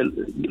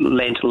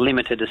lent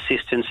limited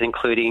assistance,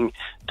 including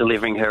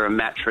delivering her a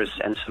mattress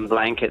and some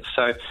blankets.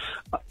 So,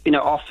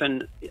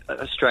 often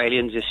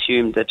Australians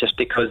assume that just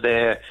because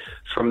they're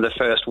from the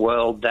first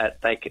world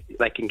that they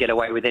can get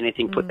away with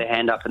anything, put their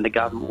hand up and the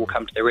government will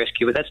come to their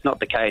rescue. But that's not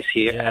the case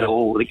here at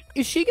all.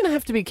 Is she going to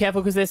have to be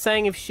careful? Because they're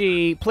saying if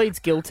she pleads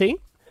guilty,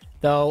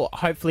 they'll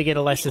hopefully get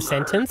a lesser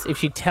sentence. If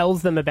she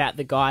tells them about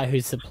the guy who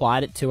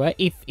supplied it to her,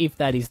 if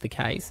that is the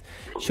case,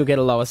 she'll get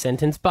a lower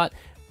sentence. But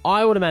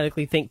I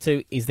automatically think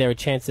too, is there a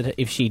chance that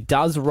if she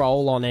does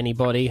roll on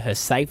anybody, her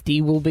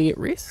safety will be at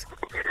risk?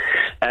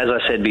 As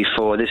I said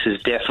before, this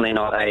is definitely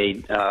not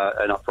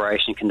an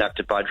operation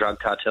conducted by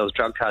drug cartels.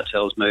 Drug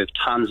cartels move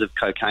tons of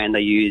cocaine.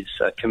 They use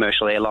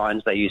commercial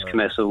airlines. They use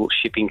commercial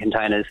shipping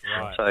containers.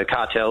 So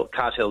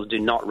cartels do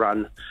not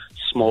run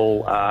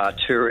small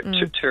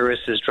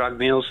tourists as drug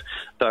mules,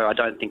 though I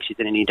don't think she's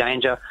in any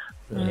danger.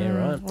 Yeah,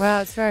 right. Wow,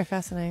 it's very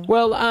fascinating.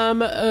 Well,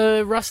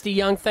 Rusty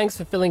Young, thanks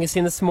for filling us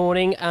in this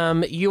morning.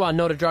 You are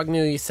not a drug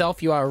mule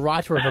yourself. You are a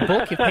writer of a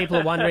book. If people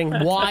are wondering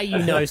why you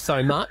know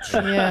so much.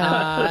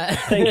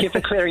 Thank you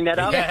for clearing that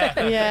up.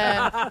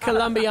 Yeah.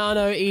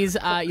 Colombiano is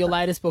your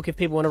latest book. If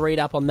people want to read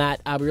up on that,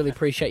 I really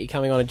appreciate you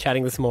coming on and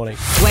chatting this morning.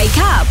 Wake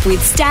up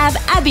with Stav,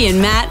 Abby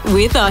and Matt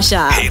with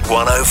Osher. Hit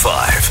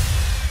 105.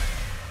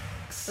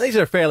 These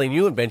are a fairly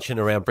new invention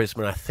around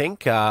Brisbane, I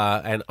think,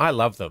 and I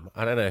love them.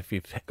 I don't know if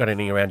you've got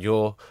anything around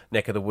your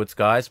neck of the woods,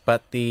 guys,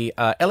 but the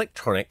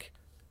electronic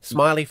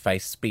smiley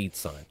face speed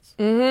signs.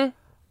 Mm-hmm.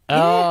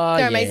 Oh,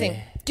 they're amazing.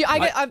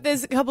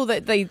 There's a couple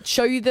that they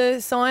show you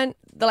the sign,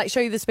 they like show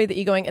you the speed that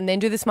you're going and then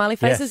do the smiley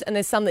faces, and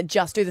there's some that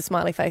just do the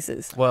smiley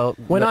faces. Well,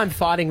 when I'm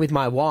fighting with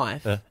my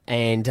wife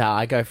and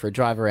I go for a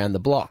drive around the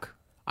block,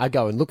 I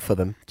go and look for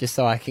them just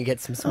so I can get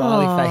some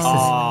smiley faces.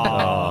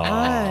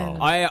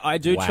 I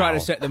do try to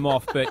set them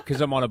off, but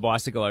because I'm on a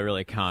bicycle, I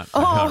really can't.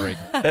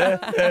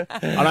 I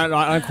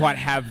don't quite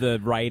have the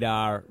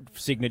radar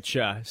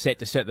signature set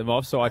to set them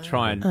off, so I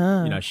try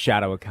and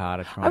shadow a car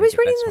to try. I was and get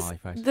reading that smiley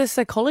face. the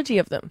psychology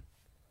of them,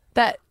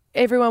 that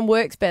everyone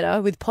works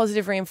better with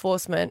positive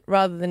reinforcement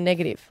rather than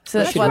negative. So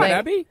that's why they.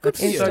 Abby. That's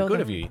so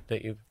good of you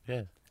that you.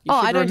 Yeah. You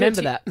should I don't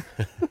remember that.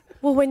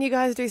 Well, when you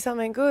guys do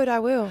something good, I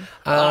will.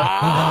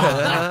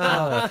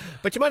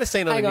 But you might have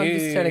seen on Hang the on,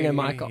 news. just turning a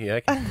mic off. Yeah,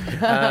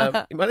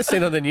 okay. You might have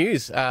seen on the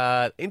news.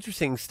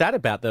 Interesting stat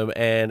about them,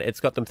 and it's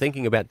got them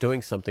thinking about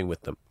doing something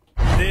with them.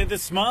 They're the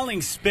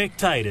smiling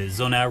spectators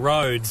on our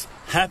roads.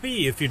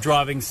 Happy if you're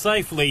driving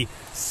safely,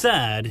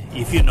 sad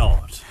if you're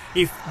not.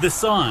 If the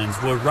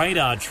signs were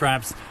radar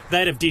traps,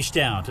 they'd have dished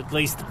out at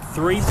least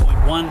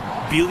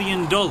 $3.1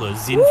 billion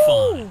in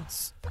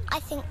fines. I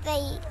think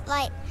they,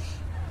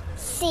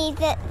 see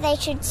that they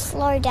should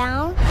slow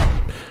down.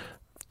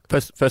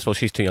 First of all,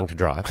 she's too young to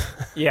drive.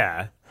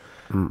 Yeah.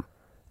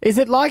 Is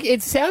it like,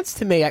 it sounds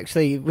to me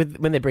actually,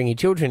 when they're bringing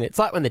children, it's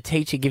like when the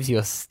teacher gives you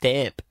a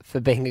stamp for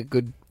being a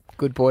good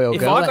boy or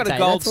If girl. I got that a day.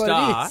 gold That's what it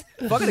star, is.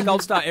 if I got a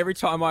gold star every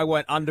time I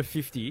went under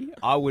 50,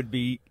 I would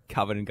be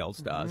covered in gold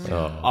stars.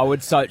 Oh. I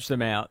would search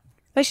them out.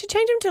 They should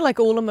change them to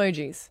all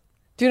emojis.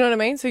 Do you know what I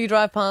mean? So you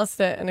drive past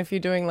it, and if you're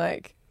doing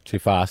Too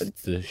fast,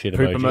 it's the shit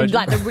Poop emoji.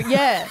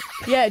 emoji.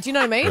 yeah, do you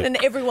know what I mean? And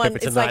everyone, If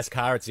it's a it's nice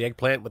car, it's the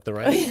eggplant with the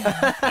rain.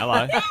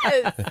 Hello.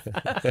 Yes.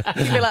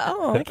 You'd be like,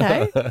 oh,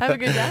 okay, have a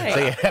good day. So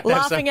you have to have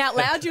Laughing out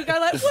loud, you go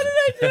like, what did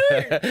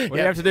I do? What do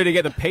you have to do to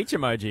get the peach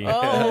emoji?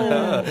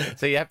 Oh.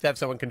 So you have to have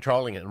someone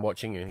controlling it and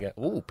watching you and go,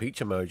 ooh, peach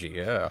emoji,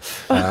 yeah.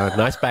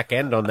 Nice back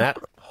end on that,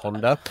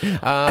 Honda.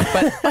 I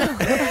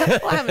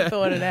haven't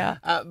thought it out.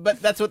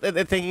 But that's what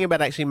they're thinking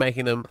about, actually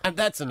making them, and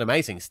that's an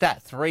amazing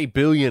stat, $3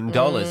 billion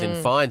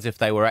in fines if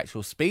they were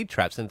actual speed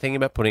traps, and thinking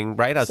about putting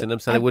radars in them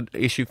so they would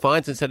issue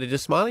fines instead of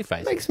just smiley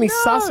faces. Makes me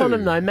sus on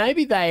them though.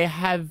 Maybe they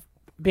have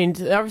been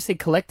obviously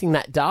collecting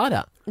that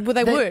data. Well,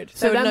 they would.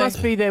 So They would that know.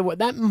 must be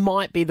that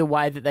might be the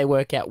way that they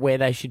work out where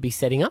they should be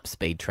setting up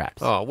speed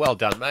traps. Oh, well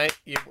done, mate.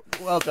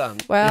 Well done.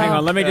 Well, Hang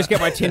on, let me just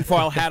get my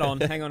tinfoil hat on.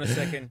 Hang on a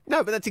second.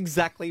 No, but that's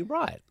exactly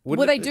right.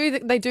 Well, they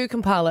do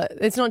compile it.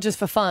 It's not just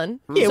for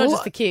fun. It's not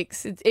just for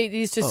kicks. It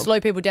is to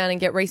slow people down and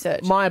get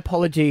research. My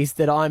apologies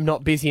that I'm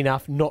not busy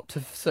enough not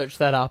to search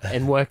that up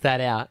and work that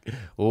out.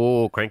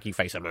 Oh, cranky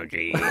face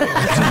emoji.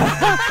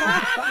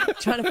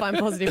 Trying to find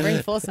positive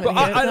reinforcement. But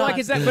I like,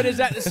 is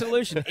that the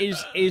solution?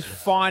 Is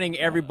fining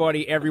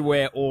everybody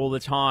everywhere all the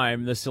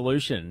time the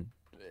solution?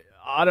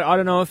 I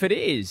don't know if it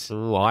is.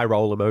 Ooh, eye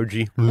roll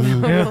emoji.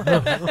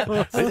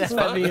 That's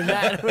funny in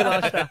that with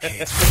Osher.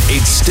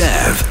 It's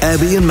Stav,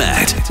 Abby and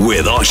Matt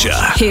with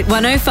Osher. Hit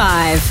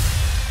 105.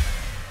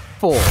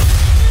 4.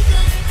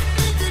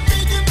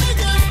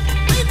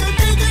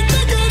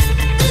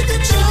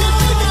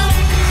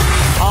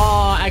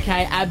 Oh,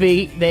 okay,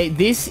 Abby,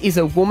 this is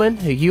a woman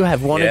who you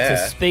have wanted to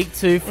speak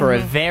to for a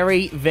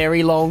very,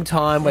 very long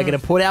time. We're going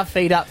to put our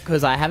feet up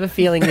because I have a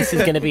feeling this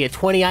is going to be a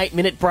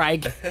 28-minute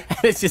break and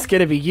it's just going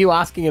to be you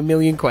asking a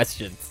million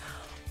questions.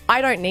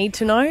 I don't need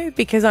to know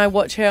because I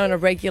watch her on a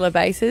regular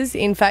basis.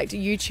 In fact,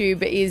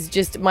 YouTube is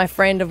just my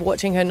friend of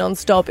watching her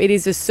nonstop. It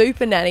is a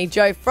super nanny.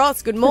 Jo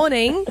Frost, good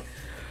morning.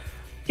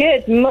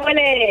 Good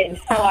morning.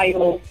 How are you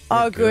all?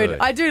 Oh, good.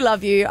 I do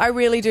love you. I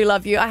really do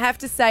love you. I have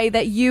to say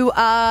that you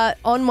are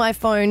on my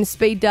phone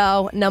speed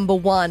dial number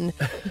 1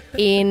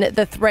 in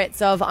the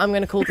threats of I'm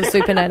going to call the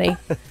super nanny.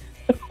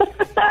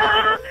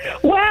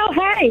 Well,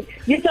 hey,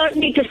 you don't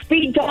need to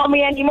speed dial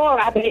me anymore,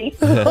 Abby.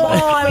 Oh,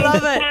 I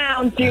love it.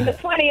 Down June the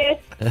 20th.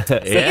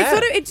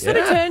 It sort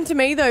of turned to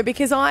me, though,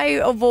 because I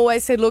have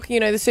always said, look,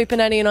 the super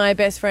nanny and I are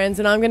best friends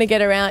and I'm going to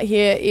get her out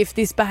here if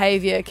this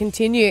behaviour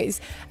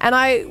continues. And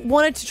I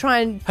wanted to try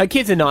and... Her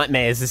kids are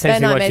nightmares,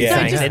 essentially what she's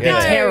saying.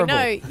 They're terrible.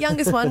 No,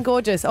 youngest one,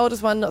 gorgeous.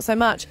 Oldest one, not so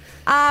much.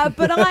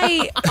 But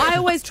I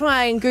always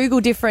try and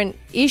Google different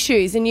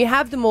issues, and you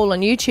have them all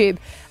on YouTube.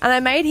 And I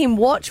made him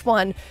watch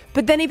one,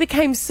 but then he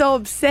became so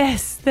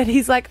obsessed that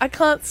he's like, I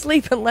can't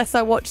sleep unless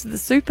I watch the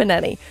super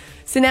nanny.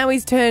 So now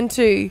he's turned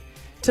to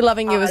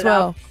loving you as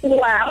well.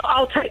 Well,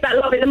 I'll take that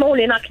love in the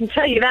morning, I can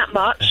tell you that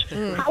much.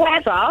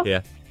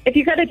 However, if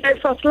you go to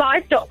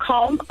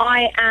jofrostlive.com,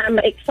 I am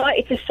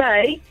excited to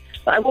say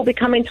that I will be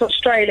coming to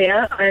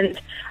Australia and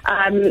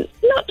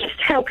not just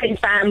helping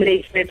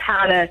families with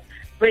how to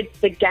bridge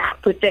the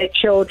gap with their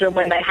children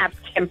when they have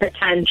temper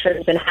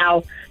tantrums and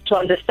how to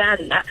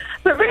understand that,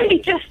 but really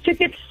just to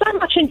give so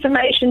much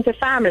information to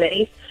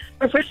families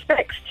with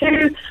respect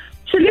to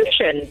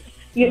solutions,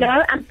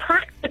 and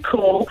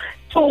practical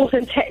tools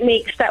and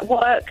techniques that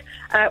work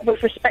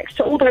with respect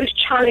to all those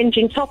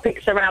challenging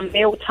topics around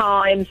meal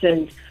times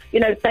and,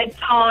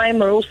 bedtime.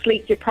 We're all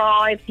sleep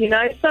deprived,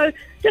 so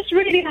just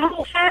really the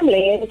whole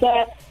family and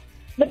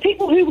the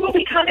people who will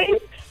be coming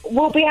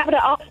will be able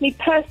to ask me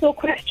personal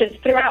questions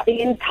throughout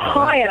the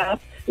entire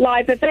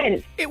live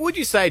event. Would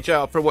you say,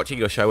 Joe, from watching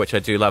your show, which I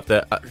do love,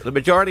 that the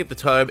majority of the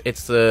time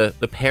it's the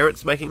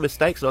parents making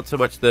mistakes, not so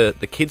much the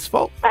kids'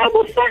 fault?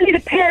 Well, certainly the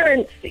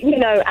parents,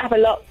 have a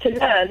lot to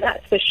learn,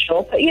 that's for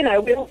sure. But, we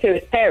all do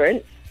as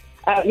parents.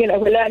 We're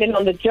learning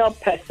on the job,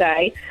 per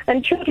se.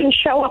 And children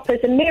show up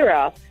as a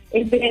mirror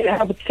in being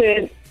able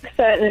to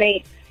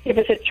certainly give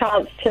us a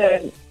chance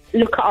to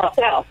look at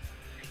ourselves,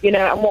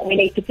 and what we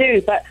need to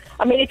do. But,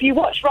 I mean, if you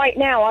watch right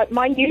now,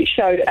 my new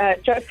show,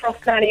 Joe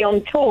Frost Nanny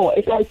on Tour,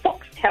 is on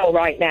Foxtel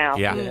right now.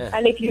 Yeah.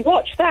 And if you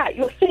watch that,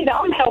 you'll see that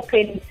I'm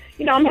helping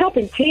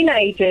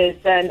teenagers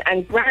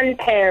and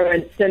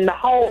grandparents and the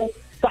whole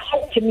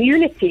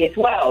community as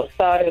well.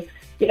 So,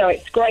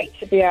 it's great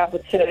to be able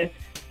to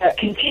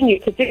continue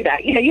to do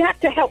that. You have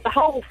to help the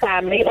whole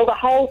family or the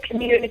whole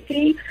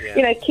community,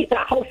 keep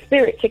that whole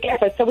spirit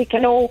together so we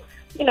can all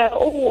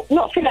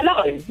not feel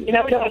alone. We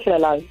don't want to feel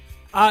alone.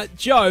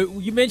 Joe,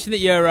 you mentioned that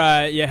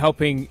you're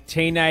helping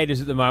teenagers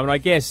at the moment. I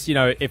guess,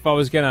 if I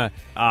was going to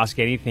ask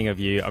anything of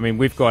you, I mean,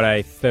 we've got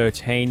a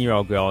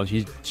 13-year-old girl and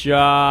she's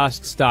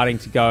just starting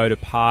to go to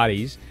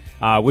parties,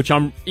 which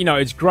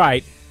it's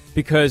great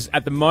because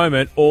at the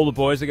moment, all the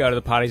boys that go to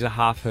the parties are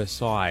half her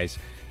size.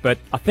 But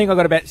I think I've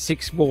got about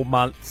 6 more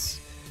months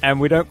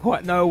and we don't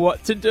quite know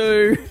what to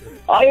do.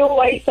 I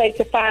always say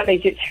to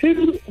families, it's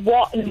who,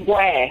 what and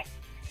where.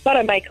 Got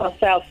to make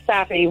ourselves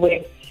savvy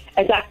with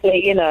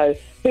exactly,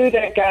 who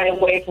they're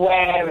going with,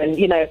 where, and,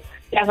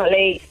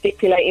 definitely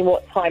stipulating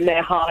what time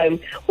they're home.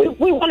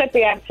 We want to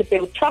be able to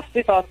build trust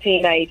with our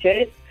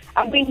teenagers,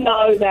 and we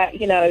know that,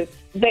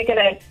 they're going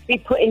to be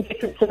put in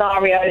different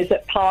scenarios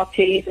at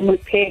parties and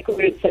with peer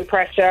groups and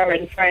pressure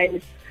and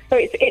friends. So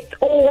it's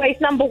always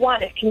number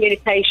one is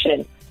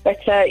communication. But,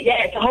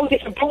 it's a whole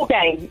different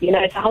ballgame.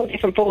 It's a whole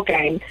different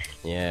ballgame.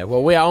 Yeah,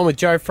 well, we are on with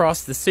Joe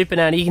Frost, the Super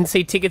Nanny. You can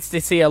see tickets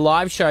to see a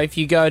live show if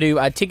you go to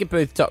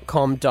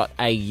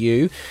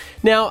ticketbooth.com.au.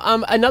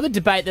 Now, another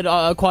debate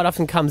that quite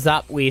often comes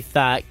up with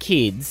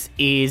kids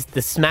is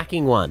the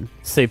smacking one,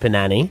 Super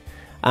Nanny.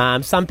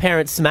 Some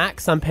parents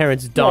smack, some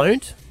parents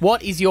don't. Yeah.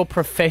 What is your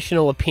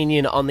professional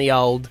opinion on the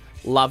old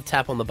love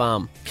tap on the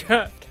bum?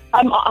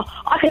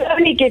 I can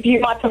only give you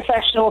my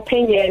professional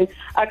opinion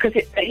because,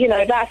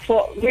 that's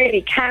what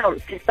really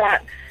counts is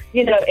that,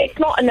 it's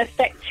not an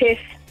effective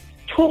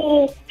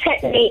tool,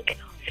 technique,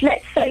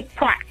 let's say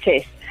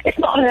practice. It's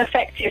not an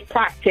effective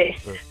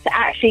practice to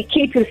actually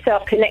keep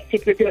yourself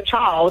connected with your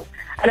child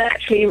and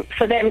actually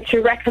for them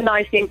to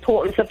recognise the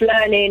importance of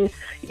learning,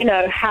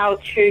 how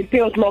to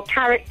build more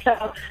character,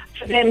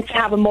 for them to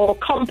have a moral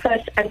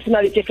compass and to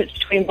know the difference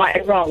between right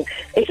and wrong.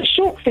 It's a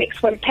short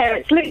fix when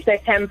parents lose their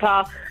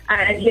temper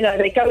and,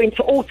 they go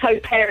into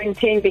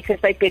auto-parenting because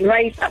they've been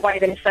raised that way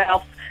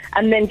themselves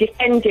and then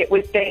defend it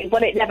with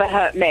well, it never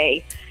hurt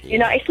me.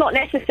 It's not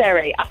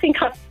necessary. I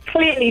think I've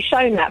clearly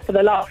shown that for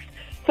the last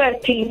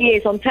 13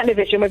 years on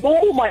television with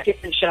all my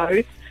different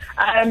shows,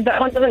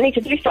 that one doesn't need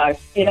to do so,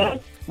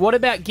 What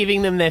about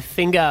giving them the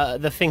finger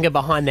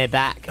behind their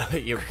back?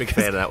 You're a big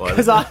fan of that one.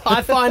 Because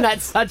I find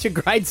that such a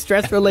great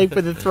stress relief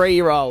with a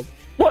 3-year-old.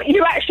 What,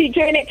 you actually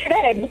doing it to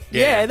them?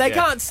 Yeah, they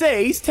can't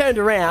see. He's turned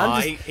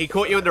around. He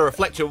caught you in the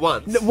reflection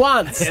once.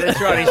 Once. Yeah,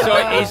 that's right.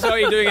 He saw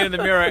you doing it in the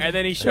mirror and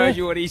then he showed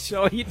you what he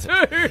saw you do.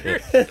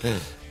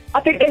 I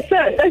think there's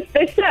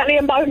certainly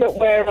a moment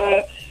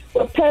where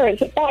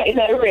parents are biting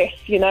their wrists,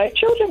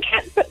 Children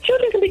can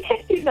be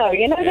tested though,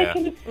 They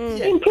can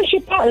push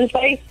your buttons,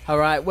 All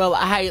right, well,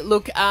 hey,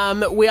 look,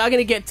 we are going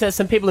to get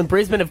some people in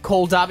Brisbane have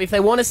called up. If they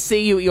want to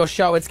see you at your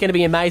show, it's going to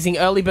be amazing.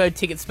 Early bird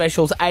ticket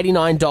specials,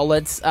 $89,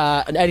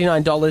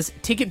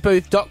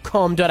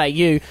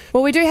 ticketbooth.com.au.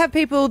 Well, we do have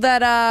people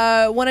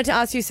that wanted to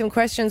ask you some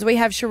questions. We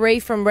have Cherie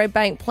from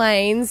Redbank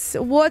Plains.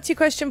 What's your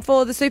question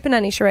for the Super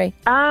Nanny, Cherie?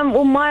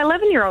 Well, my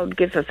 11-year-old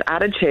gives us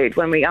attitude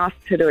when we ask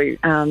to do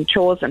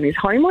chores and his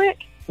homework.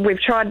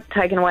 We've tried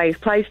taking away his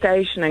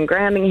PlayStation and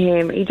grounding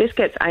him. He just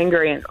gets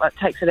angry and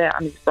takes it out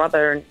on his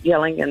brother and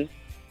yelling.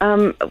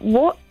 And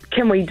what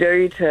can we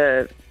do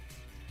to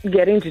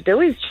get him to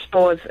do his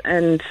chores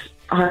and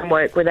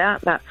homework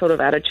without that sort of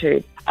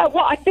attitude?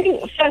 Well, I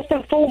think first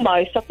and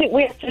foremost, I think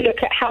we have to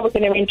look at how we're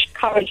going to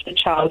encourage the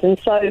child. And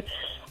so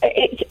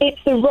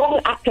it's the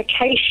wrong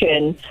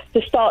application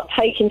to start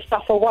taking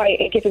stuff away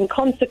and giving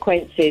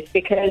consequences,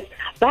 because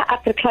that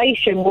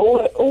application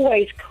will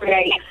always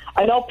create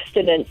an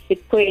obstinance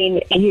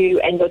between you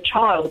and your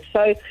child.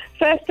 So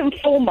first and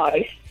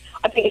foremost,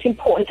 I think it's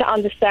important to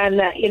understand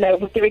that,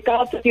 with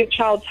regards to your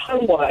child's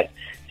homework,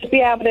 to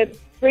be able to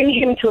bring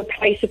him to a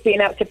place of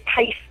being able to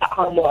pace that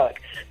homework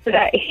so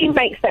that he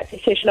makes that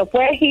decision of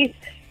where his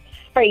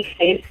space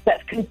is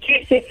that's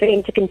conducive for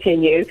him to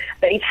continue,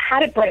 that he's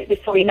had a break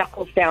before he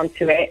knuckles down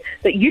to it,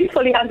 that you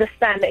fully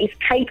understand that he's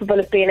capable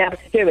of being able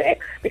to do it,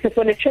 because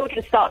when the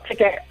children start to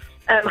get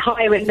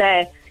higher in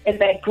their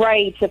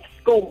grades of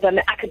school, then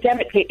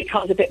academically it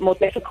becomes a bit more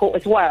difficult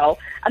as well,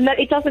 and that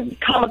it doesn't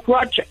become a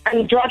grudge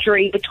and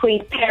drudgery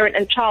between parent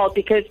and child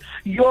because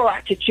your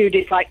attitude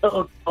is like,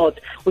 oh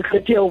God, we've got to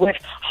deal with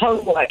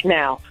homework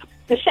now.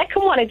 The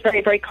second one is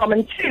very, very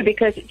common too,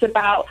 because it's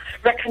about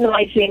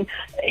recognising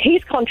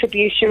his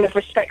contribution with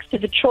respect to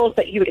the chores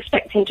that you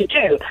expect him to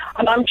do.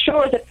 And I'm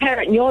sure as a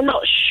parent, you're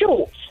not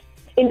short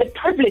in the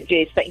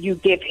privileges that you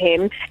give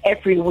him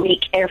every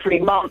week, every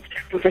month,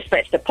 with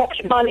respect to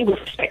pocket money, with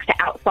respect to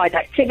outside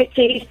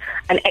activities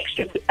and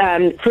extra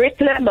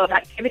curriculum of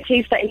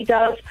activities that he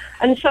does.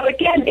 And so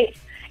again, it's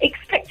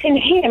expecting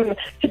him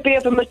to be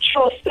of a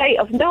mature state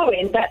of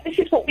knowing that this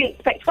is what we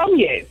expect from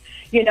you,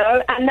 you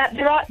know, and that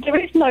there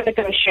is no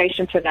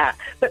negotiation for that.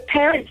 But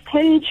parents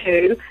tend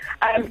to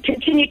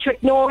continue to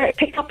ignore it,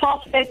 pick up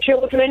after their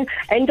children,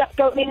 end up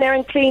going in there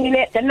and cleaning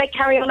it, then they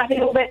carry on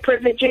having all their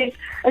privileges.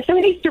 And so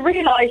he needs to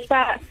realise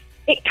that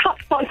it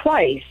cuts both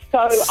ways. So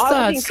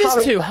I would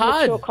encourage a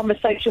mature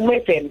conversation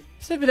with him.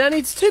 Super Nanny,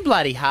 it's too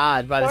bloody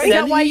hard. By the Is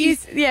that sound. why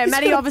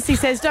Maddie obviously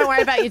says, don't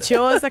worry about your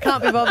chores. I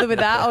can't be bothered with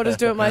that. I'll just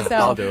do it myself.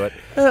 I'll do it.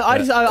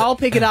 I'll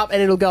pick it up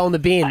and it'll go on the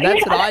bin.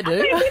 That's what I do.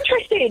 That's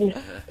interesting.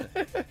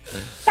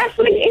 That's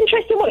really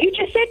interesting what you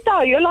just said,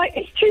 though. You're like,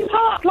 it's too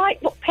hard.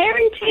 Like, what,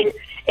 parenting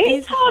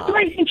is hard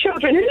raising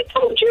children. Who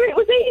told you it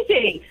was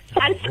easy?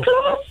 Santa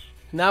Claus?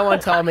 No one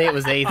told me it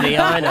was easy.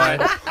 I know.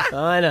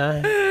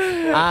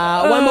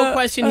 One more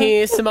question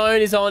here.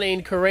 Simone is on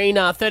in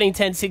Carina.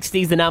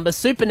 131060 is the number.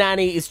 Super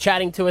Nanny is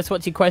chatting to us.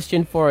 What's your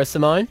question for us,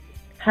 Simone?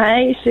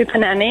 Hey, Super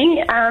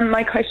Nanny.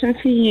 My question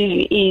for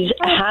you is,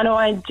 how do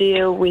I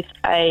deal with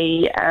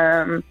a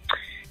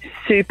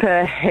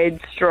super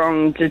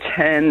headstrong,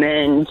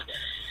 determined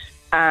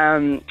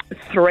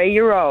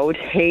 3-year-old?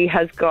 He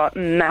has got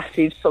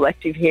massive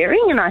selective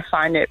hearing, and I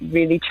find it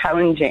really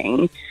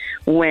challenging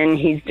when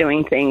he's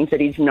doing things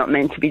that he's not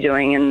meant to be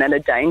doing and that are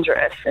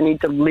dangerous, and he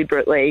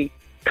deliberately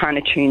kind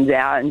of tunes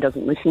out and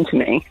doesn't listen to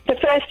me. The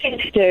first thing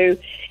to do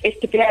is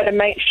to be able to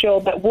make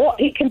sure that what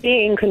he can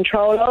be in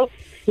control of,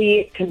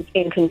 he is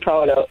in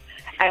control of.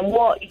 And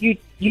what you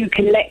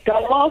can let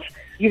go of,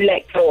 you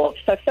let go of.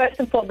 So first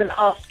and foremost, I'm going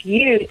to ask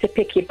you to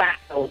pick your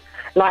battles.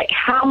 Like,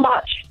 how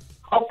much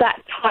of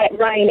that tight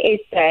rein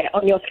is there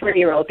on your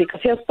 3-year-old? Because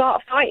he'll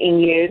start fighting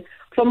you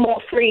for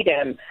more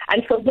freedom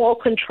and for more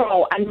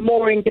control and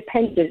more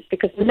independence,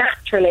 because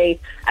naturally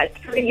at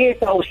 3 years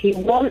old he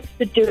wants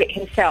to do it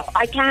himself.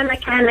 I can.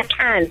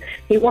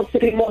 He wants to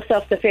be more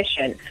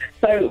self-sufficient.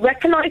 So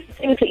recognise the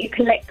things that you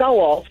can let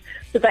go of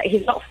so that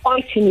he's not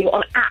fighting you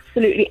on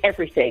absolutely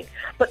everything.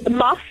 But the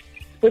must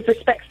with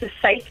respect to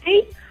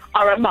safety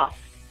are a must.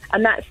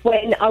 And that's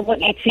when I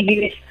want you to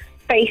use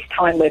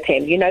FaceTime with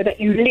him, you know, that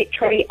you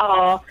literally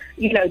are,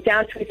 you know,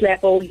 down to his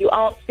level. You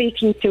are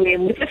speaking to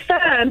him with a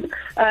firm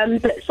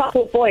but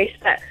subtle voice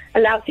that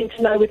allows him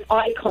to know with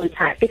eye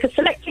contact, because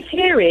selective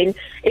hearing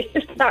is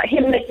just about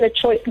him making a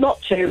choice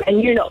not to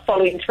and you not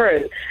following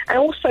through. And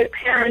also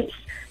parents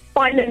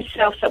find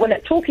themselves that when they're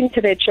talking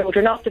to their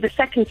children after the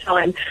second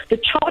time, the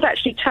child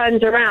actually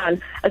turns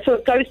around and sort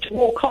of goes to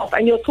walk off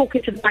and you're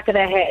talking to the back of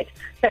their head.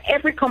 So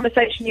every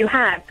conversation you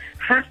have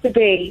has to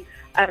be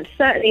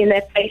certainly in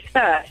their face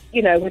first,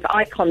 you know, with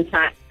eye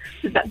contact,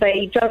 so that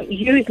they not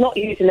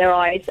using their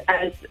eyes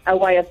as a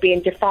way of being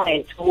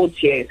defiant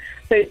towards you.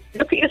 So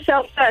look at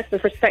yourself first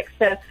with respect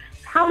to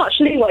how much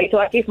leeway do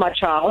I give my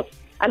child,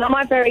 and am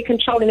I very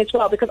controlling as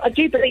well? Because I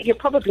do believe you're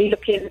probably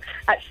looking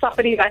at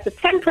somebody who has a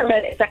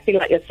temperament exactly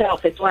like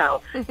yourself as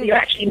well. So you're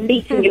actually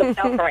meeting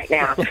yourself right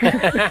now.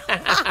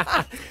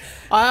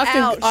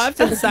 I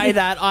often say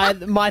that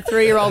my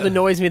 3-year-old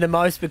annoys me the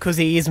most because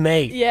he is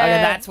me. Yeah.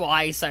 Okay, that's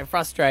why he's so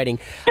frustrating.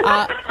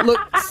 Look,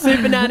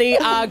 Super Nanny,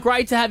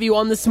 great to have you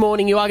on this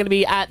morning. You are going to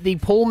be at the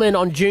Pullman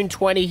on June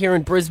 20 here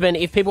in Brisbane.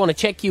 If people want to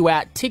check you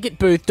out,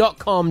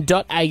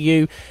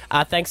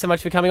 ticketbooth.com.au. Thanks so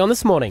much for coming on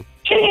this morning.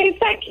 Cheers,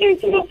 thank you,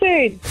 to your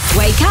food.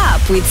 Wake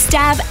up with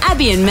Stav,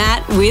 Abby and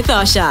Matt with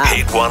Osher.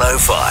 Hit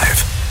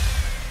 105.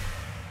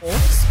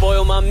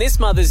 Spoil Mum this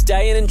Mother's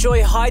Day and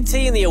enjoy high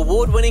tea in the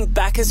award-winning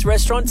Bacchus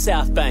restaurant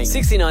South Bank.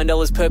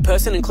 $69 per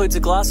person includes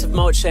a glass of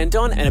Moet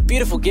Chandon and a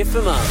beautiful gift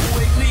for Mum.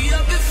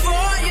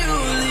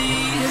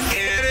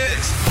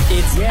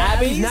 It's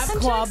Abby's Nap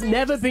Club,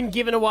 never been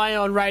given away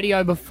on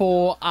radio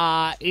before.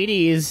 It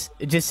is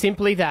just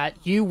simply that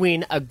you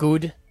win a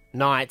good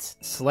night's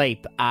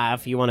sleep.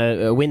 If you want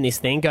to win this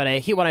thing, go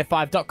to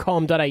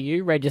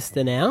hit105.com.au,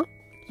 register now.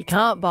 You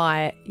can't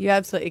buy it. You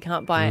absolutely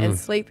can't buy it. And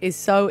sleep is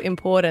so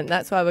important.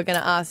 That's why we're going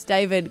to ask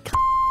David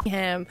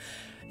Cunningham,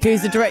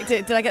 who's the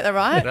director. Did I get that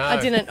right? No. I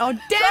didn't. Oh,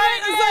 damn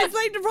it. I'm so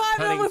sleep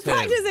deprived. I was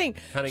practicing.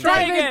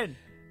 Try again.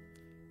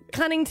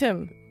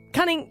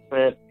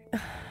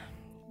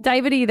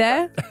 David, are you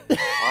there?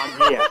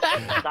 I'm here.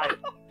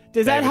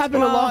 Does that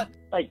happen a lot?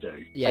 They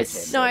do.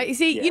 Yes. No, you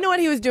see, you know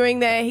what he was doing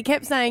there? He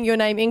kept saying your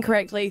name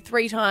incorrectly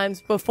 3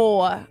 times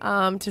before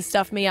to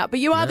stuff me up. But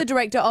you are the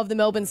director of the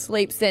Melbourne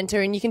Sleep Centre,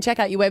 and you can check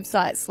out your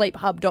website,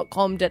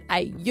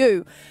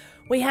 sleephub.com.au.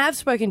 We have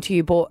spoken to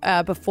you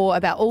before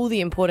about all the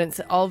importance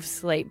of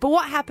sleep. But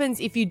what happens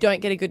if you don't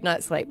get a good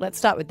night's sleep? Let's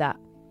start with that.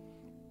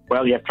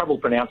 Well, you have trouble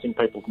pronouncing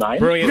people's names.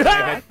 Brilliant,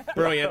 David.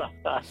 Brilliant.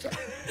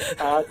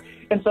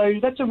 And so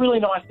that's a really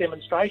nice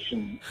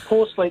demonstration.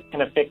 Poor sleep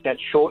can affect that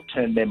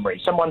short-term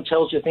memory. Someone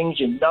tells you things,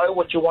 you know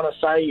what you want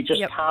to say, you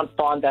just can't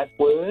find that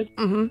word.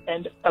 Mm-hmm.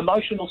 And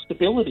emotional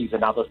stability is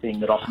another thing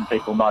that often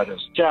people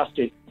notice.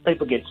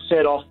 People get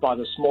set off by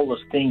the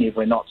smallest thing if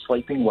we're not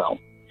sleeping well.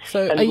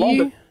 So are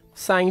you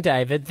saying,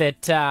 David,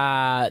 that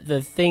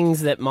the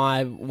things that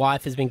my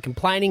wife has been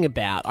complaining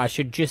about I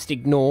should just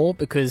ignore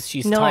because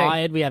she's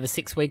tired? We have a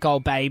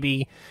 6-week-old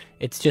baby.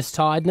 It's just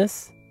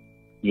tiredness?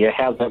 Yeah,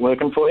 how's that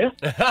working for you?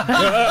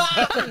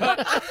 I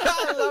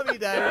love you,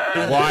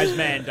 David. Wise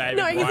man, David.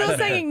 No, he's not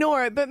saying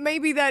ignore it, but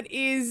maybe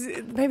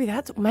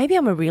maybe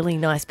I'm a really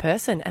nice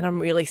person and I'm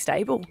really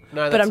stable,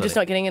 but I'm just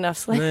not getting enough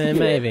sleep.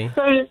 Maybe.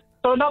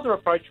 So another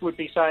approach would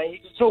be saying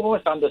it's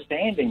almost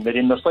understanding that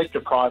in the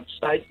sleep-deprived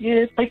state,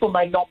 people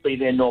may not be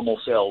their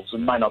normal selves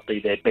and may not be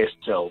their best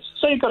selves.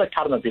 So you've got to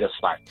cut them a bit of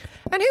slack.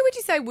 And who would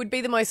you say would be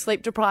the most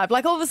sleep-deprived?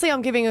 Like, obviously,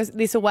 I'm giving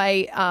this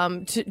away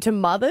to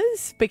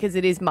mothers because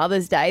it is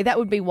Mother's Day. That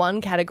would be one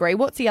category.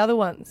 What's the other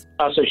ones?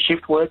 So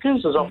shift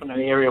workers is often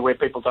an area where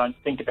people don't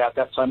think about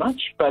that so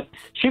much, but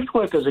shift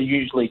workers are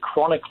usually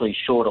chronically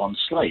short on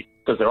sleep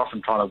because they're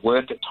often trying to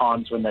work at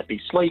times when they'd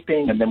be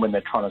sleeping, and then when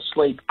they're trying to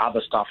sleep,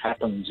 other stuff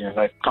happens.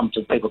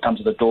 People come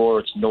to the door,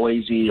 it's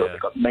noisy, or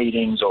they've got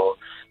meetings or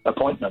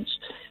appointments.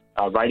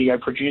 Radio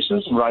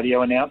producers and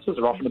radio announcers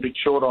are often a bit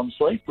short on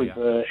sleep with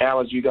the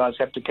hours you guys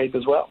have to keep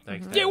as well.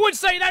 Thanks, You would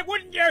say that,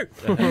 wouldn't you?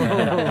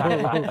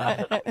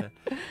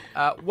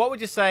 What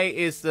would you say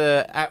is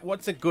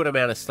what's a good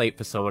amount of sleep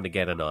for someone to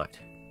get a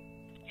night?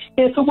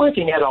 Yeah, for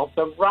working adults,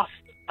 the rough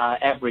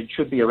average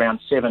should be around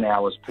 7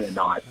 hours per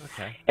night.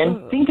 Okay.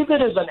 And think of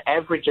it as an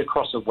average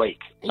across a week.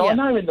 So I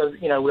know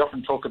we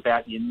often talk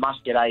about you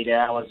must get 8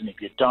 hours, and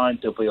if you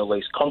don't, there'll be all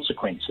these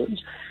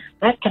consequences.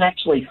 That can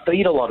actually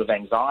feed a lot of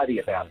anxiety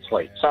about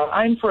sleep. So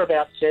aim for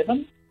about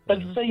 7, but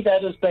see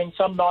that as being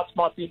some nights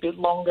might be a bit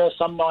longer,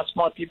 some nights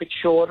might be a bit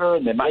shorter,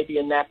 and there may be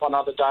a nap on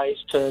other days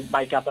to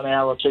make up an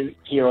hour or two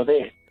here or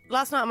there.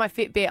 Last night on my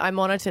Fitbit, I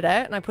monitored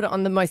it and I put it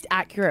on the most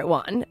accurate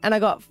one, and I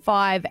got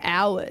 5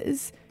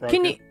 hours.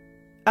 Broken. Can you?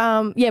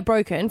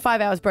 Broken.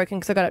 5 hours broken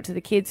because I got up to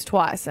the kids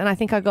twice, and I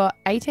think I got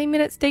 18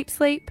 minutes deep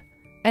sleep,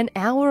 an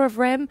hour of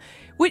REM.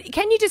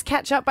 Can you just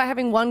catch up by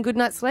having one good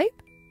night's sleep?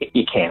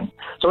 You can.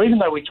 So even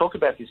though we talk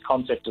about this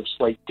concept of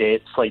sleep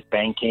debt, sleep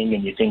banking,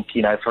 and you think,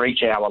 for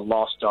each hour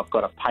lost, I've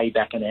got to pay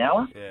back an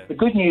hour, the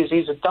good news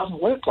is it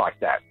doesn't work like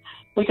that.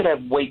 We could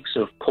have weeks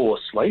of poor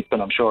sleep,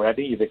 and I'm sure,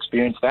 Abby, you've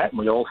experienced that, and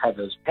we all have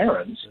as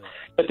parents,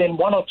 but then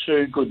 1 or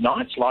 2 good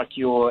nights, like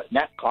your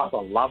nap club,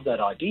 I love that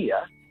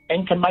idea,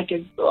 and can make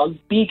a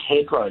big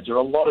headroads or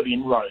a lot of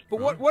inroads.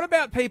 But what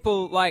about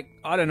people like,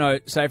 I don't know,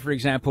 say, for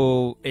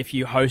example, if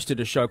you hosted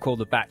a show called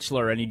The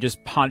Bachelor and you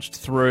just punched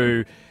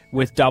through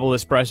with double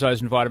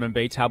espressos and vitamin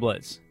B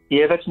tablets?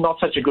 Yeah, that's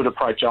not such a good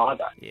approach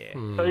either. Yeah.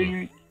 So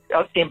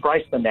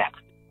embrace the nap.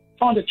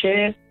 Find a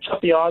chair, shut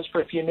the eyes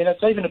for a few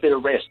minutes. Even a bit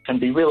of rest can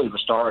be really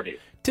restorative.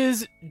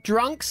 Does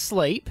drunk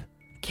sleep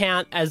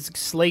count as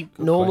sleep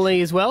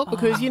normally as well?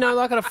 Because,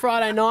 like on a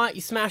Friday night,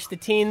 you smash the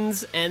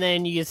tins and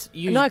then you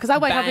No, because I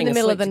wake up in the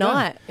middle of the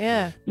night.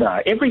 Yeah. No,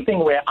 everything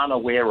we're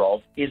unaware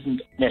of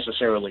isn't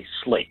necessarily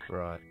sleep.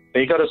 Right. So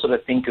you've got to sort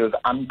of think of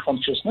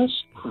unconsciousness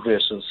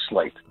versus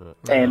sleep.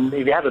 And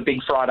if you have a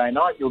big Friday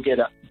night, you'll get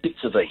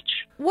bits of each.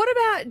 What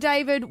about,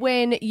 David,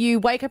 when you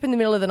wake up in the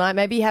middle of the night,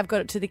 maybe you have got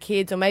it to the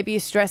kids, or maybe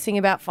you're stressing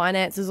about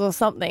finances or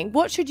something?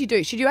 What should you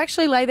do? Should you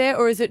actually lay there,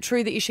 or is it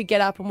true that you should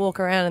get up and walk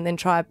around and then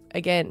try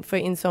again for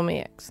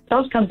insomniacs? It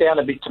does come down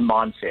a bit to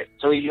mindset.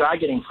 So if you are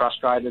getting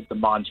frustrated, the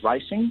mind's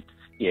racing,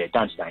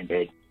 don't stay in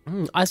bed.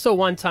 I saw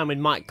one time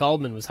when Mike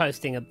Goldman was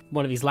hosting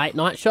one of his late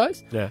night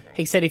shows. Yeah.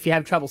 He said if you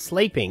have trouble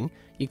sleeping,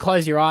 you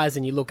close your eyes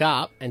and you look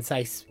up and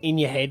say, in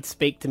your head,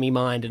 speak to me,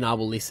 mind, and I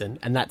will listen.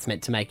 And that's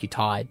meant to make you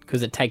tired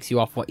because it takes you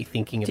off what you're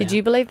thinking about. Did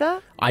you believe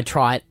that? I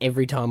try it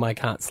every time I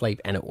can't sleep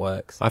and it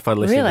works. I find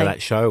listening Really? to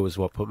that show was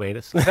what put me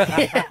to sleep.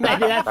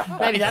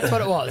 Maybe that's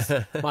what it was.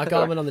 Mike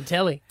Goldman on the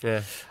telly.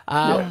 Yeah.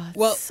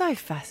 Well, so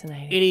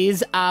fascinating. it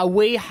is.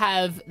 We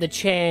have the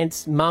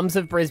chance, Mums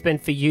of Brisbane,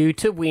 for you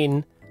to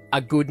win a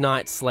good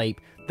night's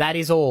sleep. That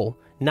is all.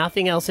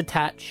 Nothing else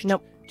attached.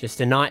 Nope. Just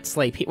a night's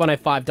sleep.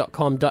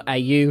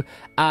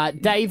 Hit105.com.au.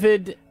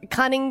 David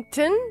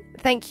Cunnington,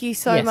 thank you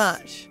so Yes.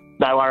 much.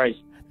 No worries.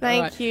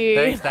 Thank you.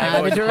 Thanks, Dave. the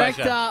Always a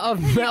director pleasure.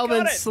 of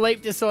Melbourne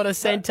Sleep Disorder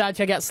Centre.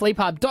 Check out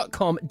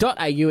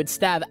sleephub.com.au. It's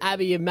Stav,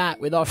 Abby and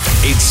Matt with Osher.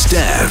 It's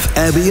Stav,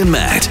 Abby and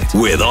Matt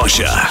with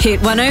Osher.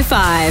 Hit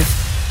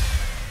 105.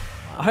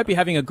 I hope you're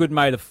having a good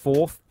May the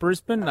 4th,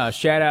 Brisbane.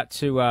 Shout out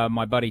to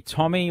my buddy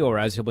Tommy, or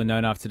as he'll be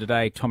known after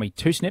today, Tommy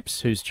Two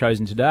Snips, who's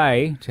chosen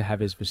today to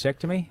have his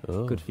vasectomy.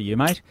 Good for you,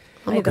 mate.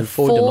 I'm May looking the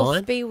forward to 4th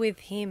mine. be with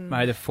him.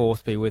 May the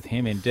 4th be with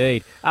him,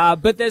 indeed.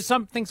 But there's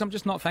some things I'm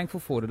just not thankful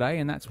for today,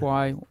 and that's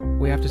why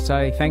we have to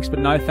say thanks but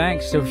no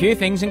thanks to a few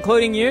things,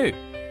 including you.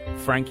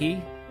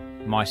 Frankie,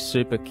 my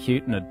super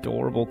cute and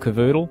adorable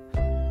cavoodle.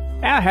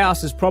 Our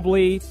house is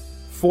probably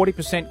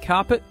 40%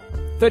 carpet,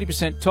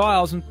 30%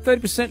 tiles, and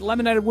 30%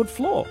 laminated wood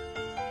floor.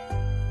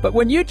 But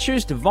when you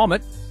choose to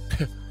vomit,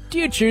 Do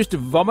you choose to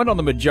vomit on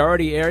the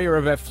majority area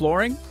of our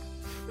flooring?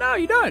 No,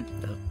 you don't.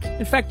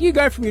 In fact, you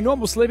go from your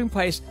normal sleeping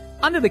place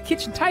under the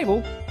kitchen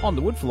table on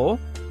the wood floor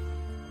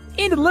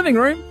into the living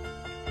room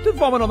to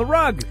vomit on the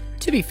rug.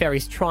 To be fair,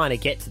 he's trying to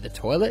get to the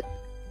toilet.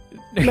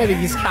 Maybe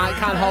he just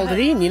can't hold it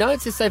in, you know?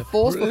 It's just so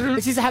forceful.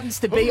 It just happens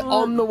to be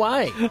on the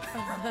way.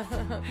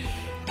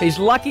 He's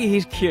lucky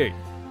he's cute.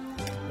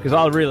 Because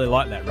I really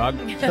like that rug.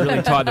 It's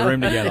really tied the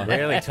room together.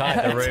 Really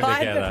tied the room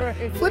together.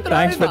 Flip it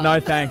Thanks, over. but no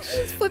thanks.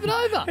 Just flip it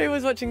over. Who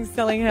was watching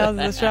Selling Houses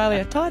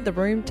Australia? Tied the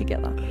room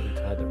together.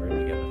 Tied the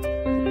room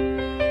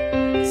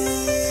together.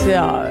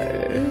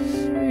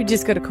 So, we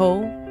just got a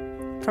call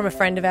from a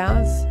friend of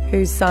ours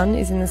whose son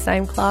is in the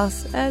same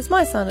class as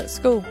my son at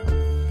school.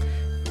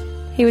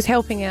 He was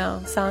helping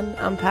our son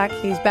unpack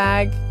his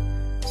bag.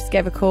 Just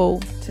gave a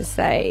call to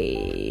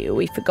say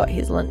we forgot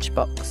his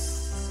lunchbox.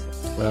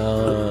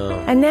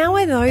 And now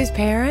we're those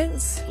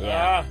parents.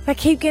 Yeah. They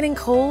keep getting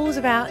calls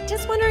about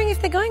just wondering if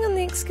they're going on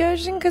the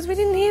excursion because we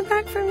didn't hear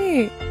back from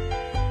you.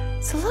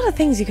 It's a lot of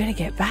things you're going to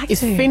get back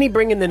Is to. Finny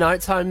bringing the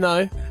notes home,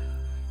 though?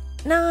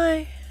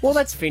 No. Well,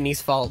 that's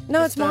Finny's fault.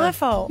 No, it's my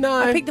fault. No.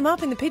 I picked them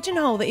up in the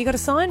pigeonhole that you got to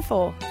sign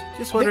for.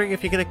 Just wondering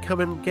if you're going to come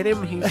and get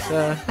him. He's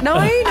No,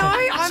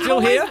 I'm Still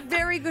always here?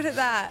 very good at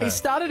that. He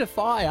started a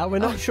fire. We're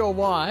not sure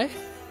why.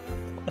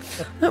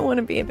 I want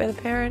to be a better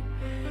parent.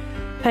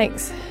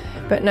 Thanks,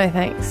 but no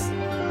thanks.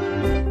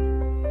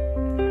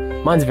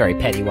 Mine's a very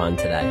petty one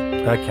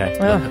today. Okay.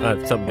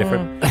 Something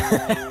different.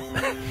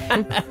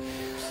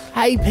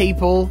 Hey,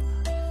 people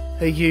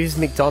who use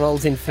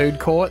McDonald's in food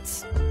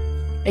courts.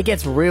 It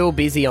gets real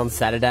busy on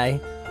Saturday.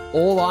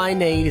 All I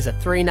need is a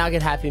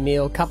 3-nugget Happy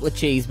Meal, a couple of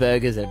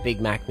cheeseburgers, and a Big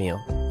Mac meal.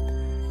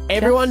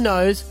 Everyone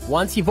knows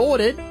once you've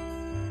ordered,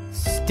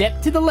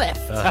 step to the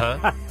left.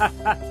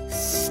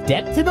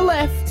 Step to the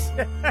left.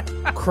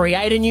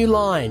 Create a new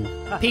line.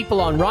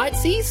 People on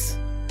rightsies,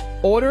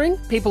 ordering.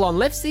 People on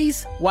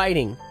leftsies,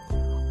 waiting.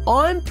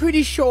 I'm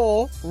pretty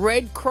sure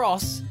Red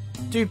Cross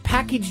do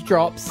package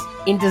drops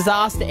in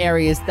disaster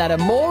areas that are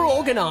more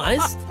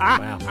organised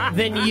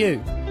than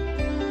you.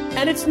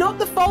 And it's not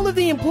the fault of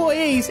the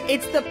employees,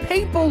 it's the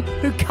people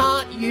who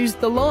can't use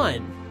the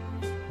line.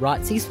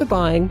 Rightsies for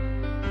buying,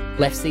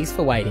 leftsies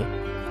for waiting.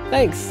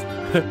 Thanks.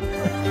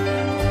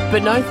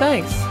 But no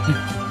thanks.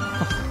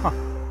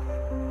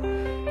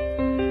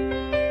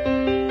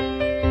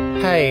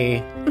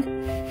 Hey.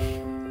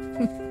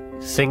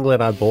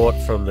 Singlet I bought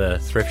from the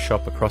thrift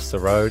shop across the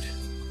road.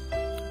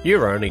 You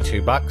were only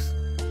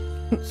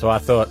 $2. So I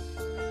thought,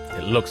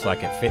 it looks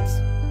like it fits.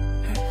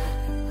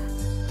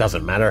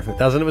 Doesn't matter if it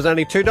doesn't, it was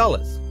only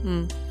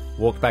 $2.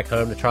 Walked back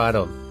home to try it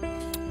on.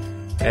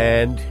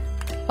 And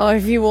Oh,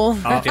 if you will.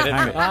 it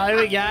didn't fit. Oh, here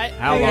we go.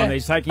 How long?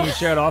 He's taking his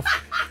shirt off.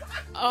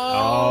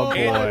 Oh,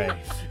 boy.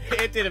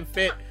 It didn't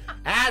fit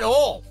at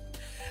all.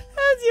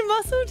 How's your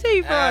muscle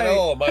tee, bro? At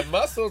all. My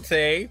muscle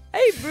tee.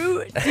 Hey,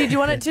 bro. Did you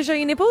want it to show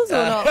your nipples or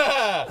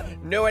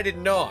not? No, I did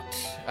not.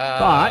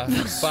 But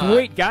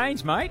sweet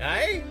gains, mate.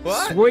 Hey?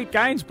 What? Sweet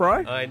gains,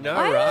 bro. I know,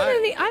 I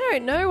right?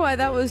 don't know why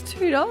that was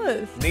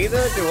 $2. Neither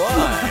do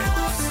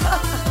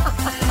I.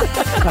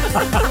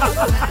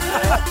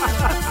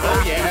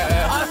 Oh,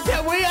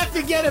 yeah. We have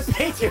to get a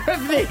picture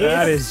of this.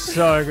 That is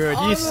so good.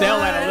 You sell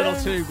that a man.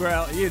 little too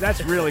well. Yeah,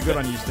 that's really good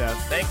on you, Stav.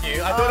 Thank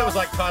you. I thought it was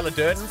like Tyler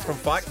Durden from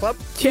Fight Club.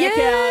 Check out.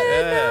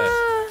 Yeah.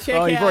 Check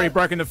Oh, you've out. already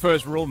broken the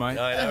first rule, mate.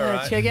 I know,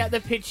 right? Check out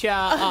the picture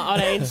on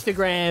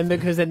Instagram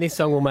because then this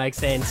song will make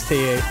sense to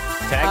you.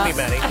 Tag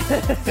me, Matty.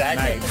 Tag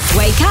me.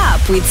 Wake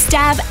up with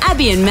Stav,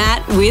 Abby and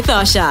Matt with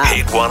Osher.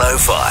 Hit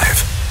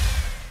 105.